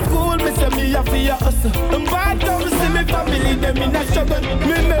go to school, me say me a fierce. Bad come see me family, them in a struggle.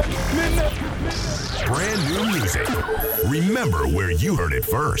 Brand new music. Remember where you heard it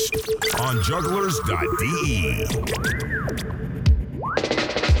first on jugglers.de.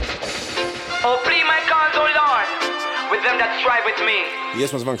 Oh, please, my cause, oh Lord, with them that strive with me.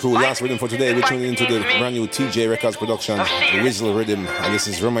 Yes, Man's Man Crew, last rhythm for today. We're tuning into the brand new TJ Records production, the Whistle Rhythm, and this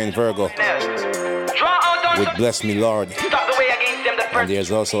is Romain Virgo with Bless Me Lord. And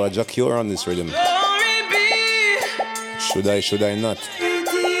there's also a Jacure on this rhythm. Should I not?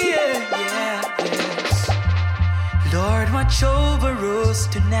 Lord, watch over us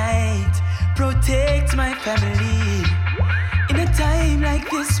tonight. Protect my family. In a time like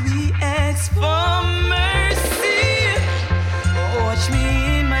this, we ask for mercy. Watch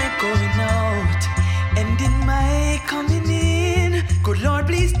me in my going out and in my coming in. Good Lord,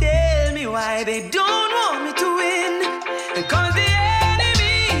 please tell me why they don't want me to win. Because the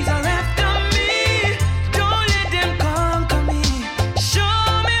enemies are after me. Don't let them conquer me.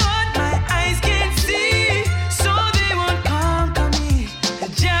 Show me what my eyes can't see, so they won't conquer me.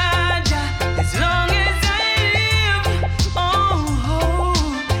 Jaja, as long as I live, oh,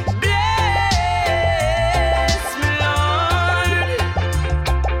 bless me, Lord.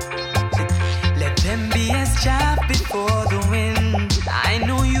 Let them be as chaff before the wind. I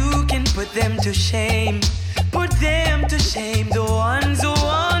know you can put them to shame. Put them to shame, the ones who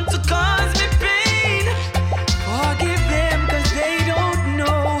want to cause me pain. Forgive them cause they don't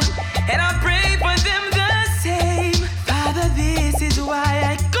know, and I pray for them the same. Father, this is why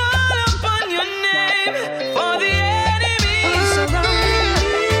I call upon your name. For the enemies surrounding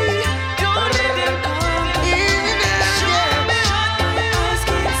me, don't let them come. Show me what my eyes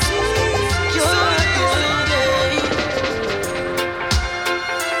can see, so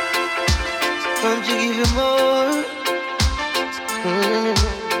won't you give you more?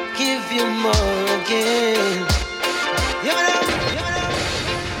 Give you more again.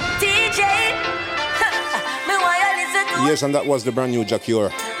 DJ, me why you listen to Yes, and that was the brand new Jacure.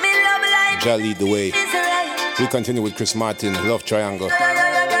 me love like Jah lead the way. this right. We continue with Chris Martin, Love Triangle.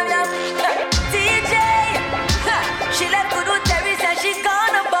 DJ, she left good with Terry, said she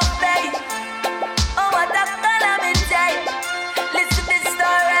gonna buffet. Oh, what a calamity. Listen to this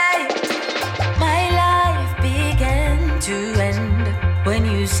story. My life began to end when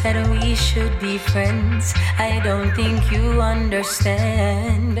you said we should be friends. I don't think you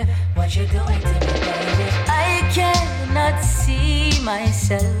understand what you're doing to me, baby. I cannot see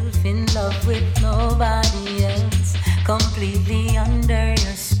myself in love with nobody else, completely under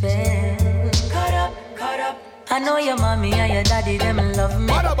your spell. Caught up. I know your mommy and your daddy, them love me.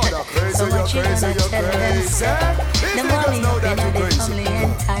 So what you gonna tell them, sir? Them want me up into the family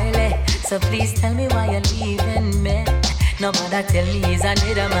entirely. So please tell me why you're leaving me. Nobody tell me he's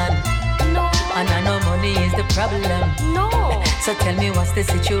another man. No. And I know money is the problem. No. So tell me what's the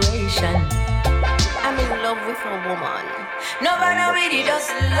situation. I'm in love with a woman. Nobody really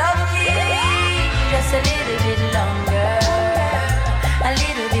just love me. Just a little bit longer, a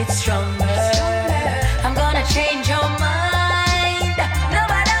little bit stronger. I'm gonna change your mind.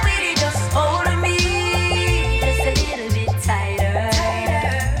 Nobody really just hold me. Just a little bit tighter.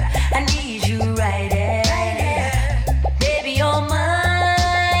 I need you right there. Baby, you're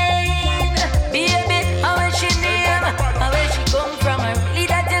mine. Baby, how is she name? How where she come from? I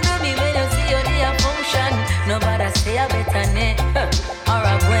really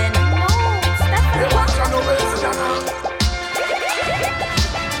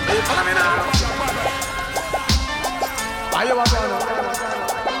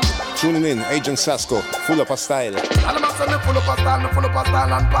Tuning in, Agent Sasko, full up a style. Y'all a say me full up a style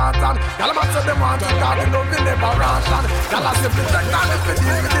and pattern. Y'all a say them want it, cause the love me never ration. Y'all a say protect and if you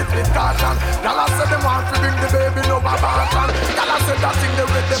deal with it with caution. Y'all a say them want to bring the baby no abortion. Y'all a say that thing they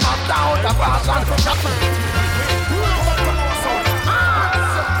with them up down the fashion.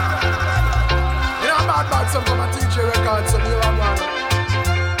 You know bad some from a teacher record, so you have one.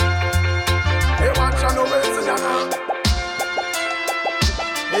 Hey, want you know where it's at now.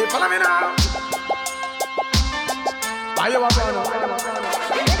 Hey, follow me now. Are you a runner?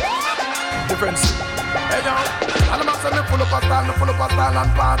 Difference. Hey, yo. Y'all a say me full up a style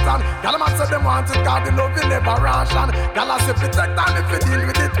and pattern. Y'all a say them want it, cause the love you never ration. Y'all a say protect and if you deal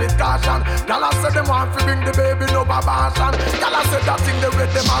with it with caution. Y'all a say them want to bring the baby no abortion. Y'all a say that thing they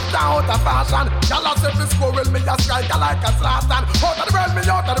with them up down out of fashion. Y'all a say fi squirrel me a strike like a Zlatan.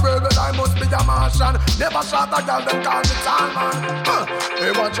 Out of the world, but I must be a Martian. Never shot a girl, them call me tall man.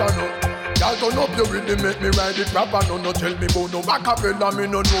 Hey, what you know? Y'all turn up your rhythm, make me ride it proper. No tell me about no acapella, me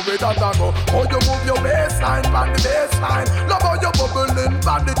no know where that I go. How you move your baseline, pan the baseline. Love how you bubbling,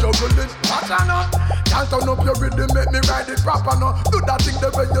 pan the juggling. Watch out now. Y'all turn up your rhythm, make me ride it proper now. Do that thing the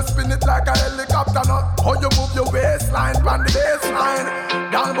way you spin it like a helicopter now. How you move your baseline, pan the baseline.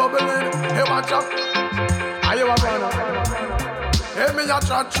 Y'all bubbling, hey watch out. Are you a runner? Hey me a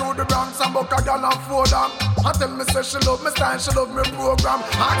chat through the Bronx and book a gal and four them. I tell me say she love me style, she love me program.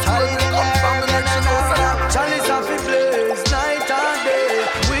 Ask where me come from, me make she know say that. Charlie's off the place, night and day.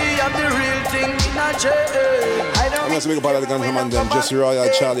 We have the real thing in a jail. I'm going to make a part of the gentleman them, Jesse Royal,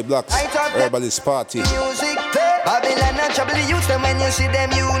 Charlie Blacks, everybody's party. Music, Babylon and trouble the youth, and when you see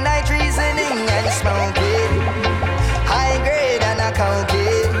them unite reasoning and smoking. High grade and a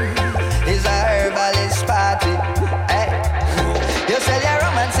county is a herbalist party. You sell your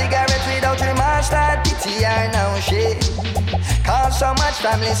rum and cigarettes without remorse, that pity or no shit. Cause so much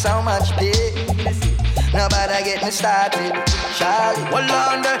family, so much pain. Nobody get me started, Charlie. Well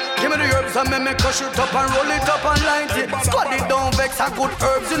on there, give me the herbs and make me crush it up and roll it up and light it. Squad it down, vex a good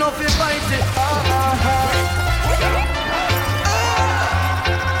herbs, you know fi fight it.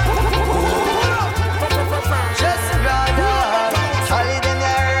 Just rather Charlie, them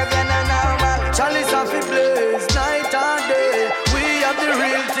your herb, you know normal. Charlie's off the place, night and day. We have the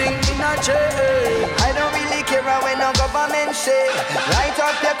real thing in a jail. I don't really care when no government say. Light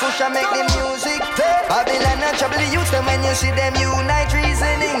up your push and make the music play. Babylon and trouble the youth, and when you see them unite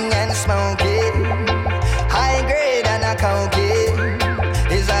reasoning and smoking. High grade and a cocaine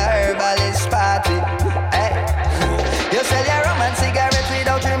is a herbalist party. Hey. You sell your rum and cigarettes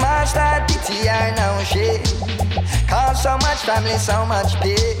without remorse, that pity or no shit. Cause so much family, so much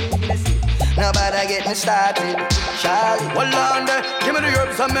pain. Nobody get me started, Charlie. Well on there, give me the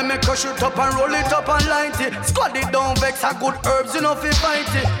herbs and make me crush it up and roll it up and light it. Squad it down, vex a good herbs, you know fi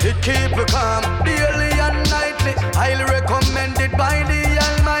fight it. It keep you calm, daily and nightly. Highly recommended by the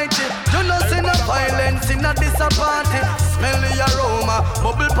Almighty. You know see no violence in a disappointing. Smell the aroma,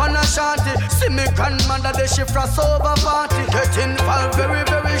 bubble pan a shanty. See me grandmother, the shift frost over 40. Get involved very,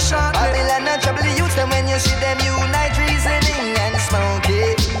 very shortly. Babylon and trouble the youth, and when you see them unite reasoning and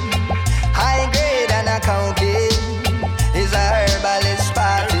smoking. High grade and a cocaine is a herbalist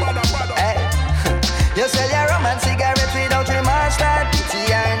party. Hey. You sell your rum and cigarettes without remorse, that pity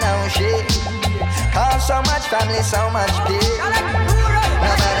or no shit. Cause so much family, so much pain.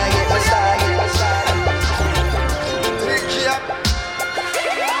 Nobody get me started.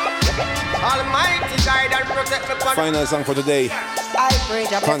 Almighty guide and protect me. Final song for today.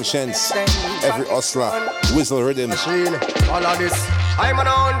 Conscience, every hustler, whistle rhythm. All of this. I'm an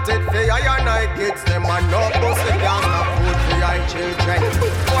haunted for I and I kids. Them and no bust the gas, no food for your children.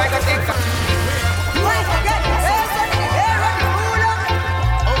 So I got take some.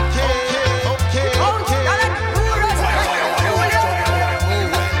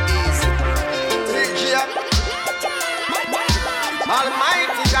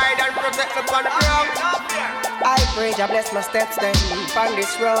 Almighty guide and protect me from the ground. I pray to bless my steps then from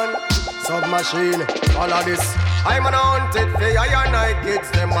this run. Submachine, all of this. I'm an haunted for I and I kids.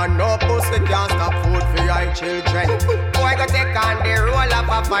 Them and no pussy can't stop food for your children. Boy go take on the role of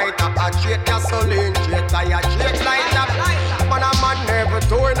a fighter. A straight gasoline, straight tire, straight lighter. Man a man never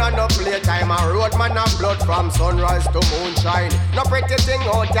turn on no playtime. A road man a blood from sunrise to moonshine. No pretty thing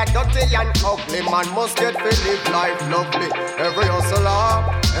out there, dirty and ugly. Man must get to live life lovely. Every hustler,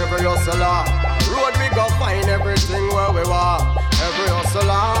 road we go find everything where we walk. Every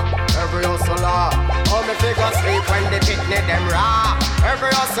hustler. Oh, me figure sleep when the picnic them raw. Every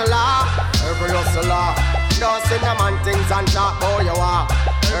hustler. Don't see the man things and talk how you are.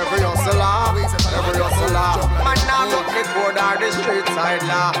 every hustler, every hustler. Man now look the board or the street side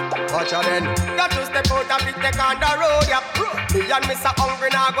law. Watch out then, got to step out of it, take on the road, yeah. Me and Mr. Hungry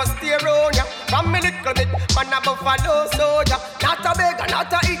now go stay around, yeah. From me little bit, man a buffalo soldier. Not a beggar,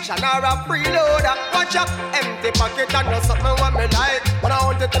 not a itch, and or a freeloader. Watch out, empty pocket and no something what me like. When I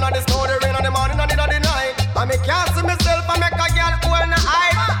want it in the snow, the rain in the morning and in the night. And me can't see myself, I make a girl hold the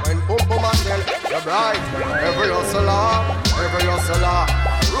eye. When pump myself, you're bright. Every hustler, every hustler.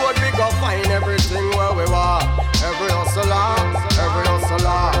 Road we go find everything where we walk. Every hustler, every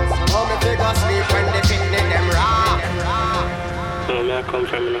hustler. How me figure sleep when the picnic them rock. Where me I come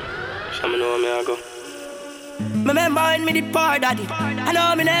from, you know? So me know where me I go. Remember when me the poor daddy. I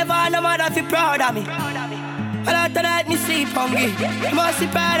know me never had no mother fi proud of me. But after that me sleep hungry. You must be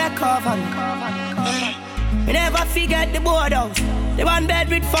proud of cover me. Me never forget the board house. The one bed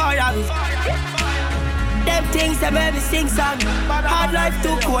with 4 of me. Them things that made me sing song. Hard life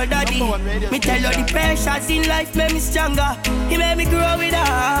too cold, daddy. Me tell you the pressures in life made me stronger. He made me grow with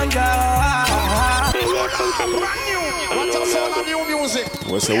hunger. What's up, sound of new music?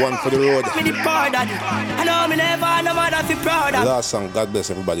 What's the one for the road? Me the poor daddy. I know me never had no mother fi proud of. Last song, God bless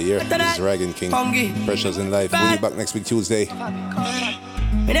everybody here. This is Ragging King. Pressures in life. We'll be back next week Tuesday.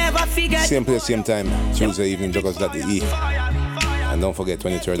 Me never forget. Same place, same time. Tuesday evening, Juggles.e. And don't forget,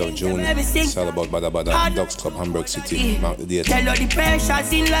 23rd of June, it's all about Badda, Dogs Club, Hamburg City, Mount the Date. Tell you the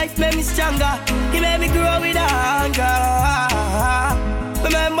pressures in life made me stronger. He made me grow with hunger.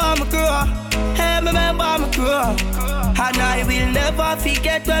 Remember my crew, hey, remember my crew. And I will never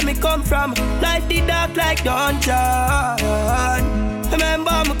forget where me come from. Life did dark like dungeon.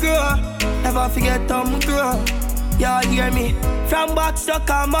 Remember my crew, never forget how my crew. Y'all hear me? From back stuck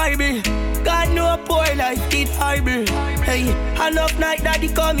on my bill. God know poor life did horrible. Hey, enough night daddy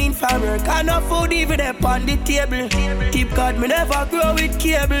coming from work. Enough food even up on the table. Keep God me never grow with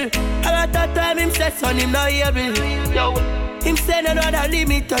cable. A lot of time him say son him not able. Yo, him say no other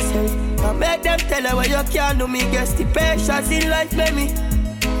limit yourself. Now make them tell you what you can do. Me guess the patience in life made me.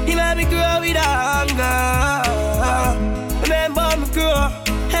 He made me grow with hunger. Remember me grow.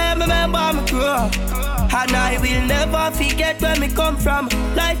 Hey, remember me grow. And I will never forget where me come from.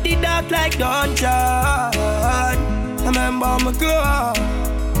 Life did dark like dungeon. Remember me grow.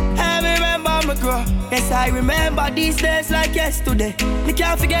 I remember me grow. Yes, I remember these days like yesterday. Me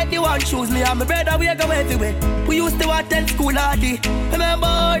can't forget the one shoes me and my brother we go everywhere. We used to attend school all day. Remember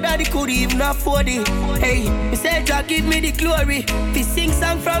how daddy could even afford it. Hey, me said Jah give me the glory. Fi sing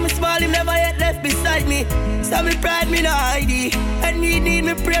song from me small, him never yet left beside me. So me pride me no hide it. And me need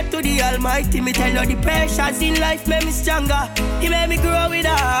me pray to the Almighty. Me tell you the pressures in life made me stronger. He made me grow with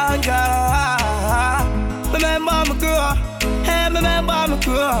hunger. Remember me grow. Hey, remember me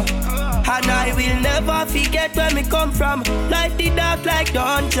grow. And I will never forget where me come from. Life did dark like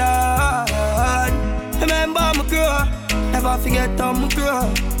dungeon. Remember me grow. Never forget how me grow.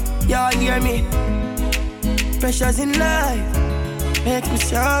 Y'all hear me? Pressures in life make me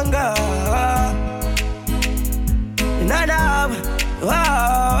stronger. And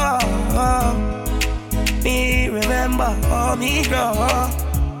me remember how me grow.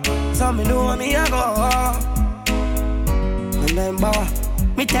 So me know me a go. Remember,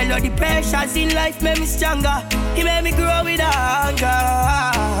 me tell you the pressures in life made me stronger. He made me grow with hunger.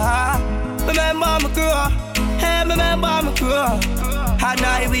 Remember me grow. Hey, remember me grow. And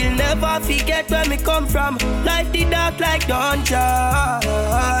I will never forget where me come from. Life did dark like dungeon.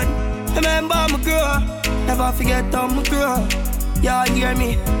 Remember me grow. Never forget how me grow. Y'all hear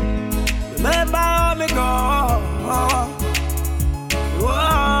me? Remember how me grow.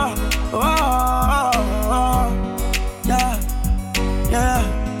 Whoa, whoa, yeah, yeah,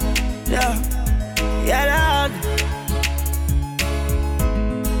 yeah, yeah, dog.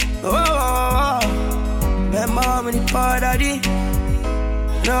 Oh, remember how many proud of thee?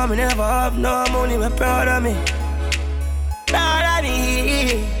 No, me never have no money, me proud of me. Proud of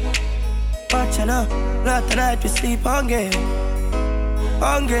me. Watch you now, not tonight we sleep hungry.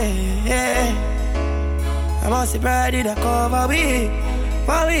 Hungry, yeah. I must be proud of the cover we,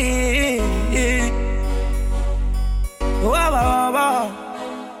 for we. Wow, wow, wow.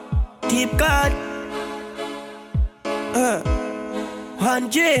 Deep God. One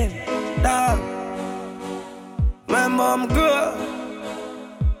dream, dog. My mom grew.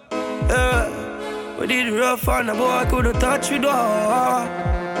 We did rough on the boy, couldn't touch the door.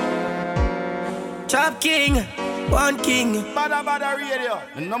 Chop King, one king. Badda Radio,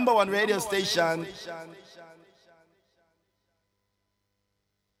 the #1 radio station.